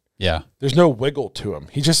vision. Yeah, there's no wiggle to him.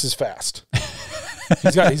 He just is fast.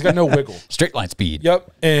 he's got no wiggle. Straight line speed.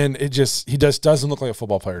 Yep, and he doesn't look like a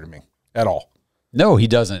football player to me at all. No, he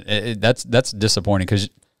doesn't. That's disappointing because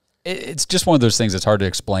it's just one of those things that's hard to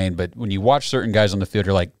explain. But when you watch certain guys on the field,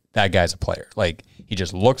 you're like, that guy's a player. Like, he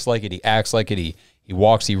just looks like it. He acts like it. He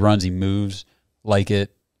walks, he runs, he moves like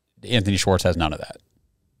it. Anthony Schwartz has none of that.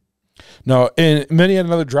 No, and then he had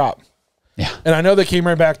another drop. Yeah. And I know they came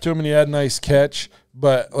right back to him and he had a nice catch,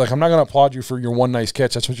 but like, I'm not going to applaud you for your one nice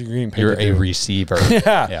catch. That's what you're getting paid. You're a receiver.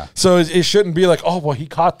 Yeah. So it shouldn't be like, oh, well, he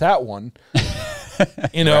caught that one.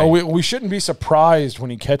 Right. we shouldn't be surprised when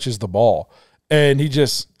he catches the ball. And he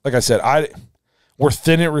just, like I said, we're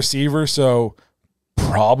thin at receiver, so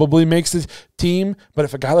probably makes the team, but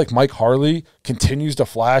if a guy like Mike Harley continues to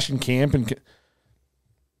flash in camp,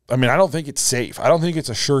 I don't think it's safe. I don't think it's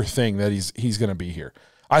a sure thing that he's going to be here.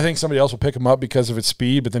 I think somebody else will pick him up because of its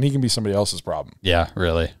speed, but then he can be somebody else's problem. Yeah,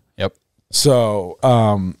 really. Yep. So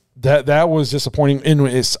that was disappointing.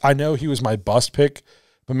 And I know he was my bust pick,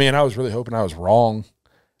 but man, I was really hoping I was wrong.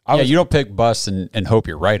 You don't pick busts and hope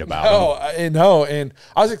you're right about him. No, and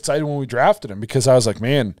I was excited when we drafted him because I was like,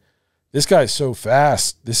 man, this guy's so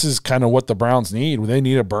fast. This is kind of what the Browns need. They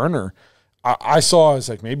need a burner. I was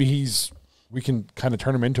like, maybe we can kind of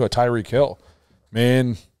turn him into a Tyreek Hill.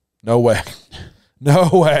 Man, no way. No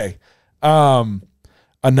way.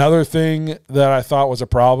 Another thing that I thought was a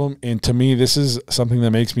problem, and to me, this is something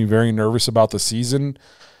that makes me very nervous about the season.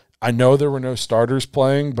 I know there were no starters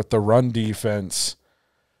playing, but the run defense,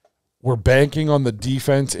 we're banking on the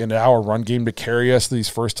defense and our run game to carry us these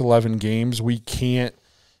first 11 games. We can't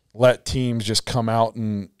let teams just come out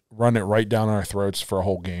and run it right down our throats for a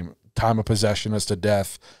whole game. Time of possession us to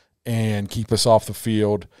death and keep us off the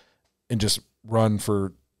field and just run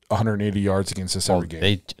for 180 yards against us every game.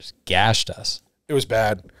 They just gashed us. It was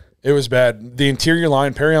bad. The interior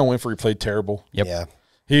line, Perrion Winfrey played terrible. Yep. Yeah.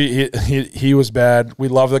 He was bad. We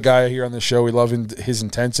love the guy here on the show. We love his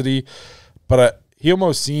intensity. But he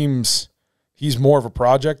almost seems he's more of a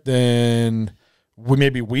project than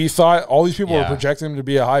we thought. All these people were projecting him to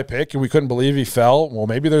be a high pick, and we couldn't believe he fell. Well,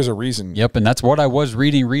 maybe there's a reason. Yep, and that's what I was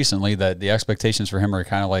reading recently, that the expectations for him are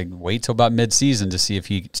kind of like wait till about midseason to see if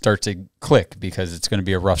he starts to click, because it's going to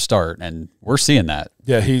be a rough start, and we're seeing that.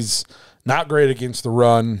 Yeah, he's not great against the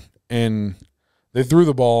run, and they threw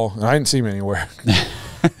the ball, and I didn't see him anywhere.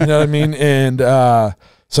 You know what I mean? And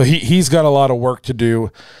so he's got a lot of work to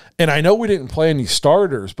do. And I know we didn't play any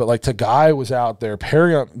starters, but like Tagai was out there,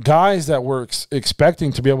 guys that were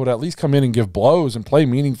expecting to be able to at least come in and give blows and play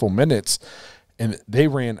meaningful minutes. And they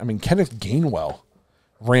ran, Kenneth Gainwell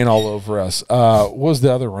ran all over us. What was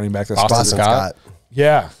the other running back? Boston Scott.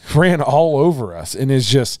 Yeah, ran all over us. And it's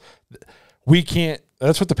just, we can't,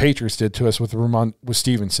 that's what the Patriots did to us with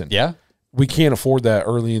Stevenson. Yeah. We can't afford that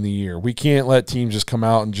early in the year. We can't let teams just come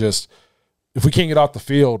out and just, if we can't get off the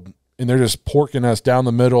field and they're just porking us down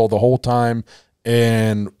the middle the whole time,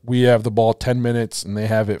 and we have the ball 10 minutes and they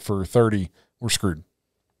have it for 30, we're screwed.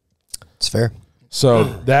 It's fair. So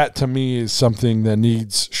that, to me, is something that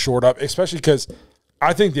needs shored up, especially because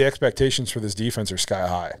I think the expectations for this defense are sky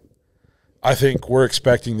high. I think we're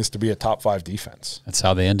expecting this to be a top 5 defense. That's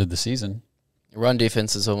how they ended the season. Run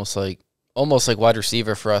defense is almost like wide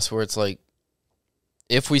receiver for us, where it's like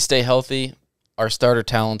if we stay healthy, our starter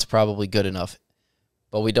talent's probably good enough,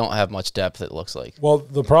 but we don't have much depth, it looks like. Well,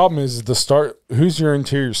 the problem is who's your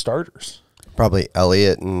interior starters? Probably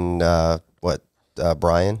Elliott and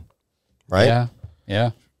Brian, right?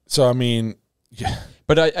 Yeah. So, I mean, yeah.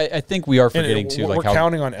 But I think we are forgetting, too. We're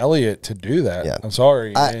counting on Elliott to do that. Yeah. I'm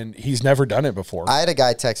sorry. And he's never done it before. I had a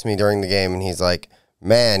guy text me during the game, and he's like,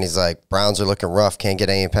 Browns are looking rough, can't get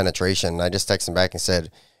any penetration. And I just texted him back and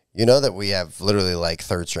said, you know that we have literally like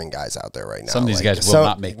third-string guys out there right now. Some of these guys will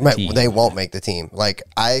not make the team. They won't make the team. Like,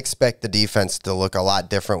 I expect the defense to look a lot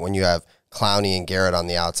different when you have Clowney and Garrett on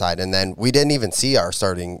the outside. And then we didn't even see our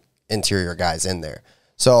starting interior guys in there.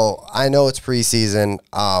 So I know it's preseason,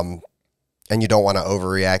 and you don't want to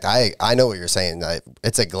overreact. I know what you're saying.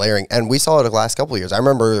 It's a glaring, and we saw it the last couple of years. I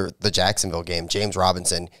remember the Jacksonville game. James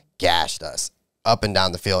Robinson gashed us up and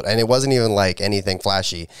down the field, and it wasn't even like anything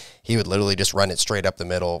flashy. He would literally just run it straight up the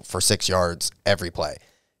middle for 6 yards every play,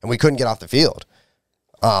 and we couldn't get off the field.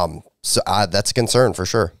 So that's a concern for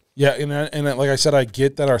sure. Yeah, and like I said, I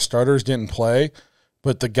get that our starters didn't play,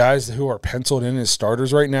 but the guys who are penciled in as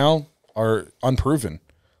starters right now are unproven.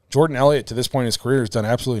 Jordan Elliott, to this point in his career, has done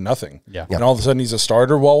absolutely nothing. Yeah. And all of a sudden he's a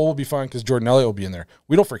starter. Well, we'll be fine because Jordan Elliott will be in there.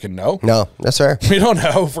 We don't freaking know. No, that's fair. We don't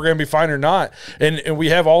know if we're going to be fine or not. And we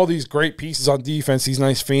have all these great pieces on defense, these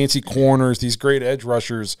nice fancy corners, these great edge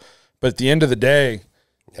rushers. But at the end of the day,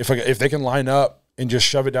 if they can line up and just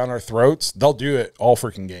shove it down our throats, they'll do it all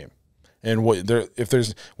freaking game. And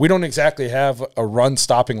we don't exactly have a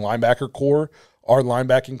run-stopping linebacker core. Our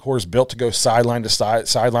linebacking core is built to go sideline to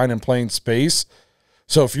sideline and play in space.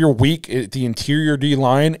 So if you're weak at the interior D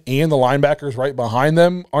line and the linebackers right behind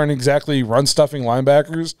them aren't exactly run-stuffing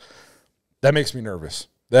linebackers, that makes me nervous.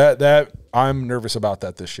 That I'm nervous about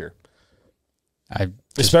that this year.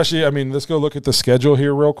 Especially, let's go look at the schedule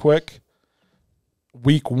here real quick.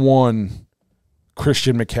 Week 1,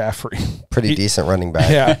 Christian McCaffrey. Pretty decent running back.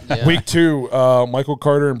 Yeah. Week 2, Michael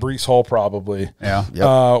Carter and Breece Hall probably. Yeah.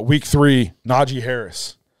 Yep. Week 3, Najee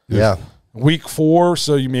Harris. Yeah. Week 4,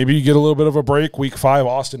 so maybe you get a little bit of a break. Week 5,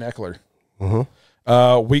 Austin Eckler.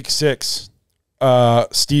 Mm-hmm. Week 6,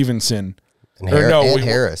 Stevenson. And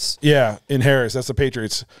Harris. Yeah, in Harris. That's the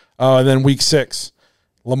Patriots. And then week 6,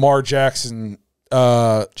 Lamar Jackson.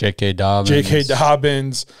 J.K.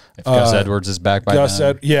 Dobbins. If Gus Edwards is back by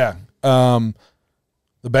then.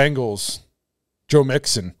 The Bengals. Joe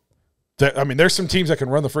Mixon. There's some teams that can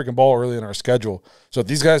run the freaking ball early in our schedule. So if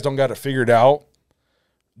these guys don't got it figured out,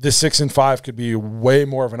 this 6 and 5 could be way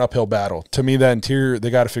more of an uphill battle. To me, that interior, they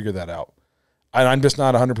got to figure that out. And I'm just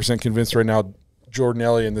not 100% convinced right now Jordan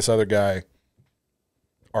Elliott and this other guy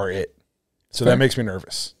are it. So that makes me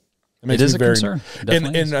nervous. It is a concern.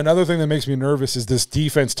 And another thing that makes me nervous is this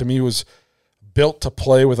defense to me was built to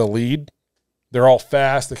play with a lead. They're all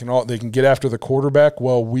fast. They can get after the quarterback.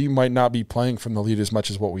 Well, we might not be playing from the lead as much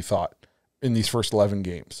as what we thought in these first 11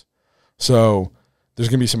 games. So there's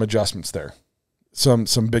going to be some adjustments there. Some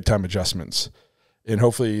big-time adjustments. And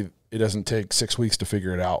hopefully it doesn't take 6 weeks to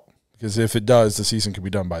figure it out. Because if it does, the season could be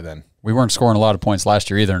done by then. We weren't scoring a lot of points last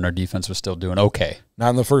year either, and our defense was still doing okay. Not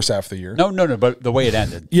in the first half of the year. No, but the way it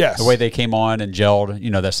ended. Yes. The way they came on and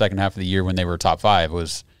gelled, that second half of the year when they were top 5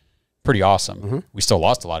 was pretty awesome. Mm-hmm. We still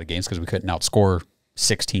lost a lot of games because we couldn't outscore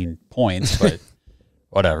 16 points, but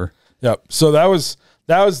whatever. Yep. So that was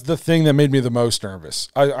the thing that made me the most nervous.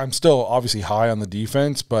 I'm still obviously high on the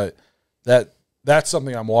defense, but that's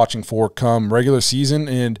something I'm watching for come regular season.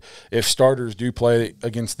 And if starters do play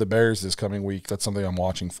against the Bears this coming week, that's something I'm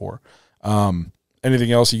watching for.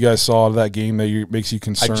 Anything else you guys saw of that game that makes you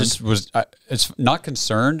concerned? It's not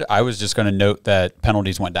concerned. I was just going to note that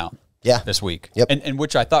penalties went down this week. Yep. And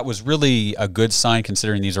which I thought was really a good sign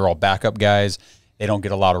considering these are all backup guys. They don't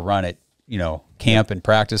get a lot of run at, camp and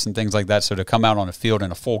practice and things like that. So to come out on a field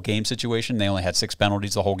in a full game situation, they only had 6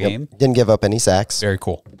 penalties the whole game. Didn't give up any sacks. Very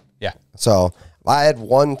cool. Yeah. So I had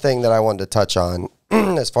one thing that I wanted to touch on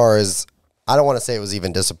as far as, I don't want to say it was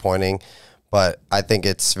even disappointing, but I think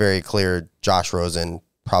it's very clear Josh Rosen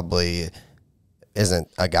probably isn't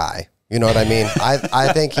a guy. You know what I mean?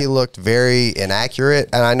 I think he looked very inaccurate,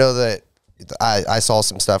 and I know that I saw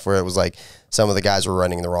some stuff where it was like some of the guys were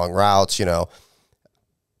running the wrong routes,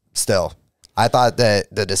 Still, I thought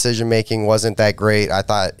that the decision-making wasn't that great. I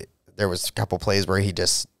thought there was a couple plays where he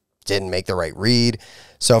just didn't make the right read.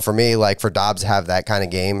 So for me, like for Dobbs to have that kind of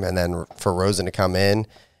game and then for Rosen to come in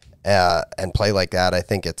and play like that, I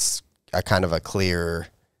think it's a kind of a clear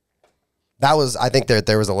 – I think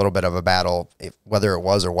there was a little bit of a battle, whether it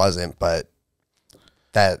was or wasn't, but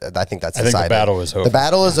I think that's decided. I think the battle is over. The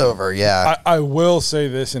battle is over, yeah. I will say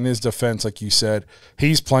this in his defense, like you said,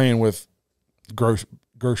 he's playing with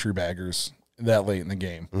grocery baggers. that late in the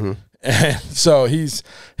game. And so he's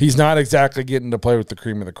not exactly getting to play with the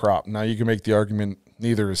cream of the crop. Now you can make the argument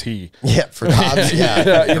neither is he. Yeah, for Dobbs.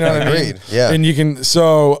 Yeah, you know what I mean? Yeah, and you can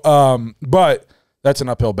but that's an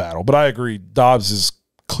uphill battle. But I agree, Dobbs has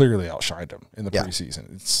clearly outshined him in the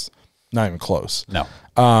preseason. It's not even close. No.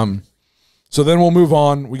 So then we'll move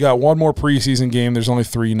on. We got one more preseason game. There's only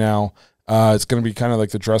 3 now. It's going to be kind of like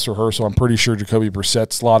the dress rehearsal. I'm pretty sure Jacoby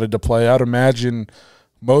Brissett's slotted to play. I'd imagine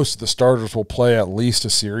most of the starters will play at least a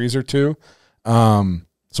series or 2. So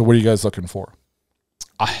what are you guys looking for?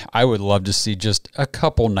 I would love to see just a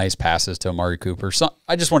couple nice passes to Amari Cooper.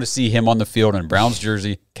 I just want to see him on the field in a Browns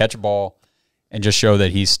jersey, catch a ball, and just show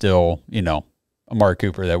that he's still, Amari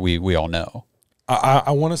Cooper that we all know.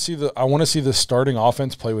 I want to see the starting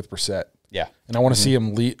offense play with Brissett. Yeah, and I want to see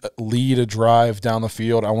him lead a drive down the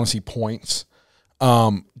field. I want to see points.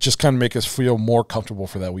 Just kind of make us feel more comfortable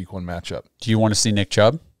for that Week 1 matchup. Do you want to see Nick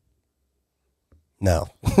Chubb? No.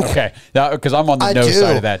 Okay, because I'm on the no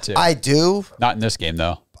side of that too. I do. Not in this game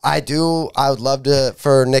though. I do. I would love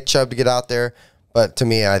for Nick Chubb to get out there, but to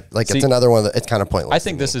me, it's another one that it's kind of pointless. I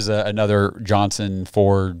think this is another Johnson,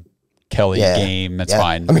 Ford, Kelly game. That's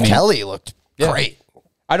fine. I mean, Kelly looked great.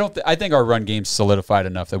 I think our run game's solidified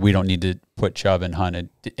enough that we don't need to put Chubb and Hunt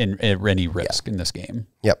in any risk in this game.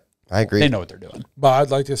 Yep, I agree. They know what they're doing. But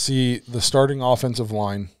I'd like to see the starting offensive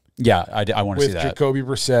line. Yeah, I want to see that. With Jacoby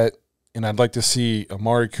Brissett, and I'd like to see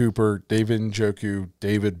Amari Cooper, David Njoku,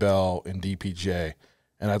 David Bell, and DPJ.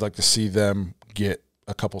 And I'd like to see them get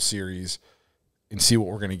a couple series and see what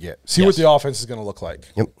we're going to get. See what the offense is going to look like.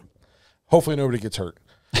 Yep. Hopefully nobody gets hurt.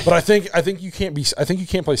 But I think you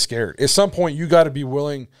can't play scared. At some point you got to be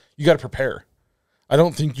willing, you got to prepare. I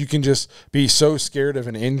don't think you can just be so scared of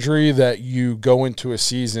an injury that you go into a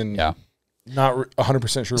season not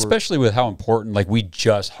 100% sure. Especially with how important, like we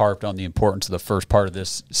just harped on the importance of the first part of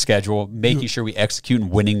this schedule, making sure we execute and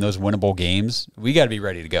winning those winnable games. We got to be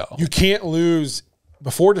ready to go. You can't lose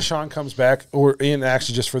before Deshaun comes back, or in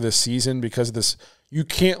actually just for this season because of this. You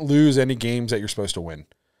can't lose any games that you're supposed to win.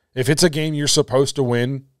 If it's a game you're supposed to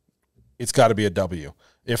win, it's got to be a W.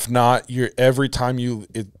 If not, every time you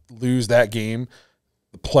lose that game,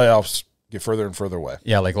 the playoffs get further and further away.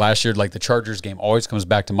 Yeah, like last year, like the Chargers game always comes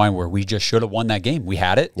back to mind where we just should have won that game. We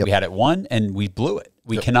had it. Yep. We had it won, and we blew it.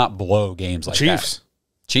 We cannot blow games like that.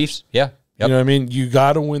 Chiefs, yeah. Yep. You know what I mean? You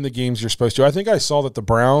got to win the games you're supposed to. I think I saw that the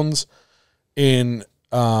Browns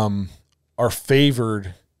are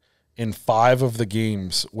favored in 5 of the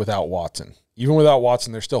games without Watson. Even without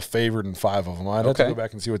Watson, they're still favored in 5 of them. I'd have to go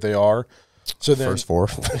back and see what they are. So then, first 4.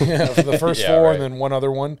 The first 4 right. And then one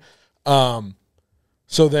other one.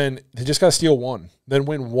 So then they just got to steal 1. Then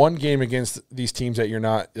win 1 game against these teams that you're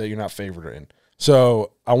not favored in.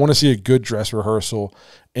 So I want to see a good dress rehearsal,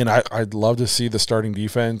 and I'd love to see the starting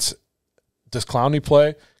defense. Does Clowney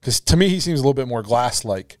play? Because to me, he seems a little bit more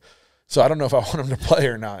glass-like. So I don't know if I want him to play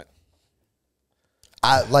or not.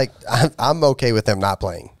 I'm okay with them not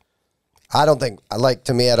playing. I don't think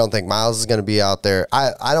Miles is going to be out there.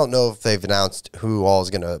 I don't know if they've announced who all is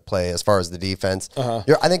going to play as far as the defense. I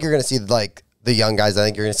think you're going to see the young guys. I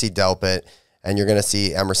think you're going to see Delpit and you're going to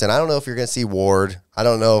see Emerson. I don't know if you're going to see Ward. I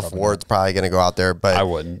don't know if Ward's probably going to go out there, but I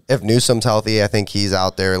wouldn't. If Newsom's healthy, I think he's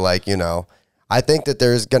out there. I think that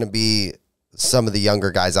there's going to be some of the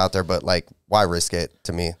younger guys out there, but why risk it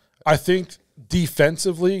to me? I think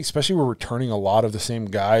defensively, especially we're returning a lot of the same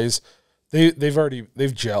guys. They've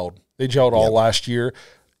gelled. They gelled all last year,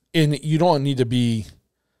 and you don't need to be.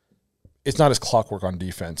 It's not as clockwork on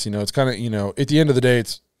defense. It's kind of at the end of the day,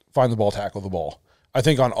 it's find the ball, tackle the ball. I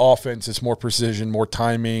think on offense, it's more precision, more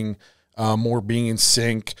timing, more being in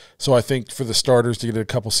sync. So I think for the starters to get a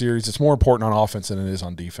couple series, it's more important on offense than it is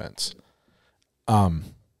on defense.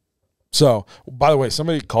 So, by the way,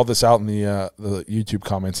 somebody called this out in the YouTube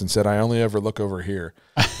comments and said, "I only ever look over here."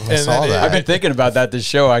 I saw that. I've been thinking about that this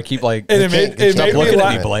show. I keep and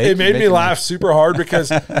it made me laugh super hard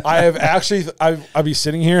because I'd be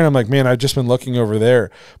sitting here and I'm like, man, I've just been looking over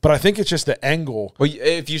there, but I think it's just the angle. Well,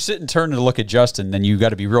 if you sit and turn to look at Justin, then you got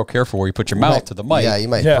to be real careful where you put your mouth to the mic. Yeah, you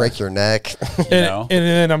might break your neck. And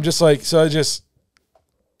then I'm just like, so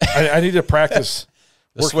I need to practice.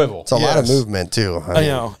 The swivel. It's a lot of movement, too. I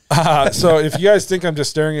know. So if you guys think I'm just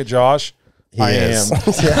staring at Josh, I am.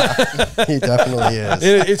 Yeah, he definitely is.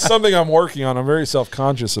 It's something I'm working on. I'm very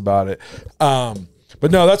self-conscious about it.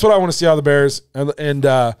 But no, that's what I want to see out of the Bears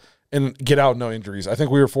and get out no injuries. I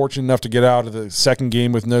think we were fortunate enough to get out of the second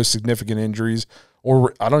game with no significant injuries,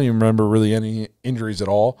 or I don't even remember really any injuries at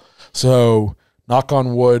all. So knock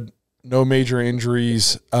on wood, no major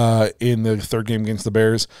injuries in the third game against the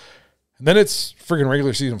Bears. And then it's friggin'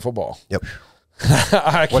 regular season football. Yep.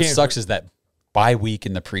 What sucks is that bye week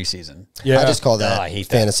in the preseason. Yeah. I just call that I hate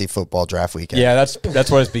that. fantasy football draft weekend. Yeah,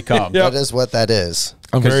 that's what it's become. Yep. That is what that is.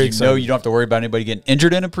 I'm very Because you know you don't have to worry about anybody getting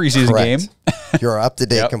injured in a preseason Correct. game. You're up to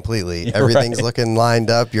date Yep. completely. You're Everything's right. looking lined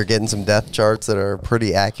up. You're getting some depth charts that are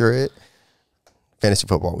pretty accurate. Fantasy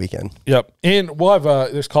football weekend. Yep. And we'll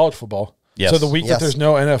have there's college football. Yes. So the week that Yes. there's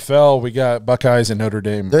no NFL, we got Buckeyes and Notre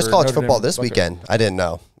Dame. There's Or college Notre football Dame this Buckeyes. weekend. I didn't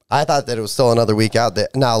know. I thought that it was still another week out.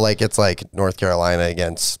 That now, like it's like North Carolina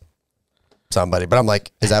against somebody, but I'm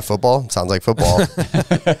like, is that football? Sounds like football.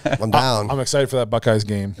 I'm down. I'm excited for that Buckeyes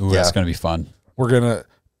game. Ooh, Yeah. that's going to be fun. We're gonna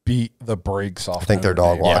beat the brakes off. I think they're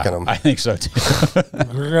dog walking them. I think so too.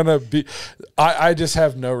 We're gonna be. I just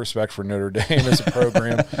have no respect for Notre Dame as a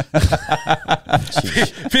program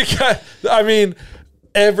because I mean,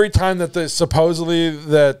 every time that supposedly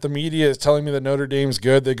that the media is telling me that Notre Dame's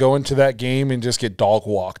good, they go into that game and just get dog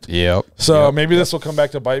walked. Yep. So maybe this will come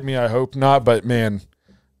back to bite me. I hope not, but man,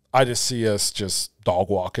 I just see us just dog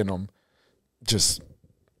walking them. Just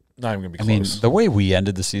not even gonna be I mean, close. the way we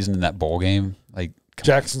ended the season in that bowl game, like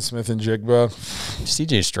Jackson Smith and Jigba.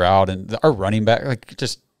 CJ Stroud and our running back, like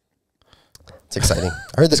just It's exciting.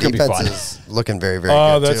 I heard the gonna be defense fun. is looking very, very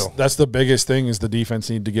good too. That's the biggest thing is the defense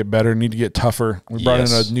need to get better, need to get tougher. We brought in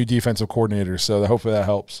Yes. a new defensive coordinator, so hopefully that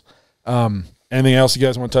helps. Anything else you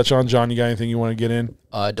guys want to touch on? John, you got anything you want to get in?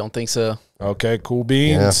 I don't think so. Okay, cool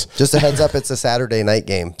Yeah. beans. Just a heads up, it's a Saturday night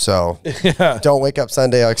game, so don't wake up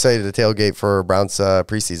Sunday all excited to tailgate for Browns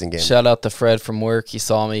preseason game. Shout out to Fred from work. He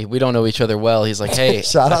saw me. We don't know each other well. He's like, hey.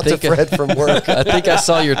 Shout I out to think- Fred from work. I think I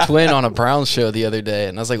saw your twin on a Browns show the other day.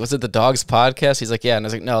 And I was like, was it the Dogs podcast? He's like, yeah. And I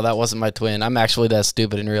was like, no, that wasn't my twin. I'm actually that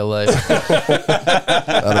stupid in real life.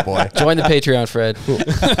 Attaboy. Join the Patreon, Fred.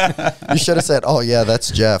 You should have said, "Oh yeah, that's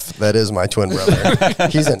Jeff. That is my twin brother.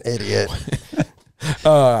 He's an idiot."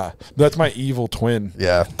 That's my evil twin.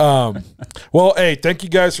 Yeah. Well, hey, thank you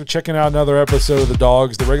guys for checking out another episode of The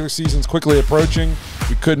Dogs. The regular season's quickly approaching.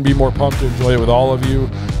 We couldn't be more pumped to enjoy it with all of you.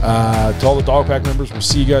 To all the Dog Pack members, we'll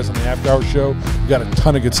see you guys on the After Hours show. We got a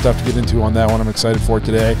ton of good stuff to get into on that one. I'm excited for it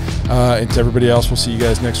today. And to everybody else, we'll see you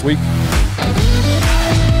guys next week.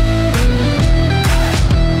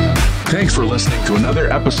 Thanks for listening to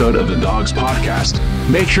another episode of the Dogs Podcast.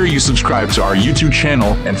 Make sure you subscribe to our YouTube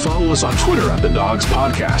channel and follow us on Twitter at the Dogs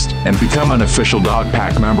Podcast and become an official Dog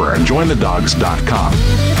Pack member and join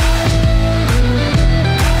thedogs.com.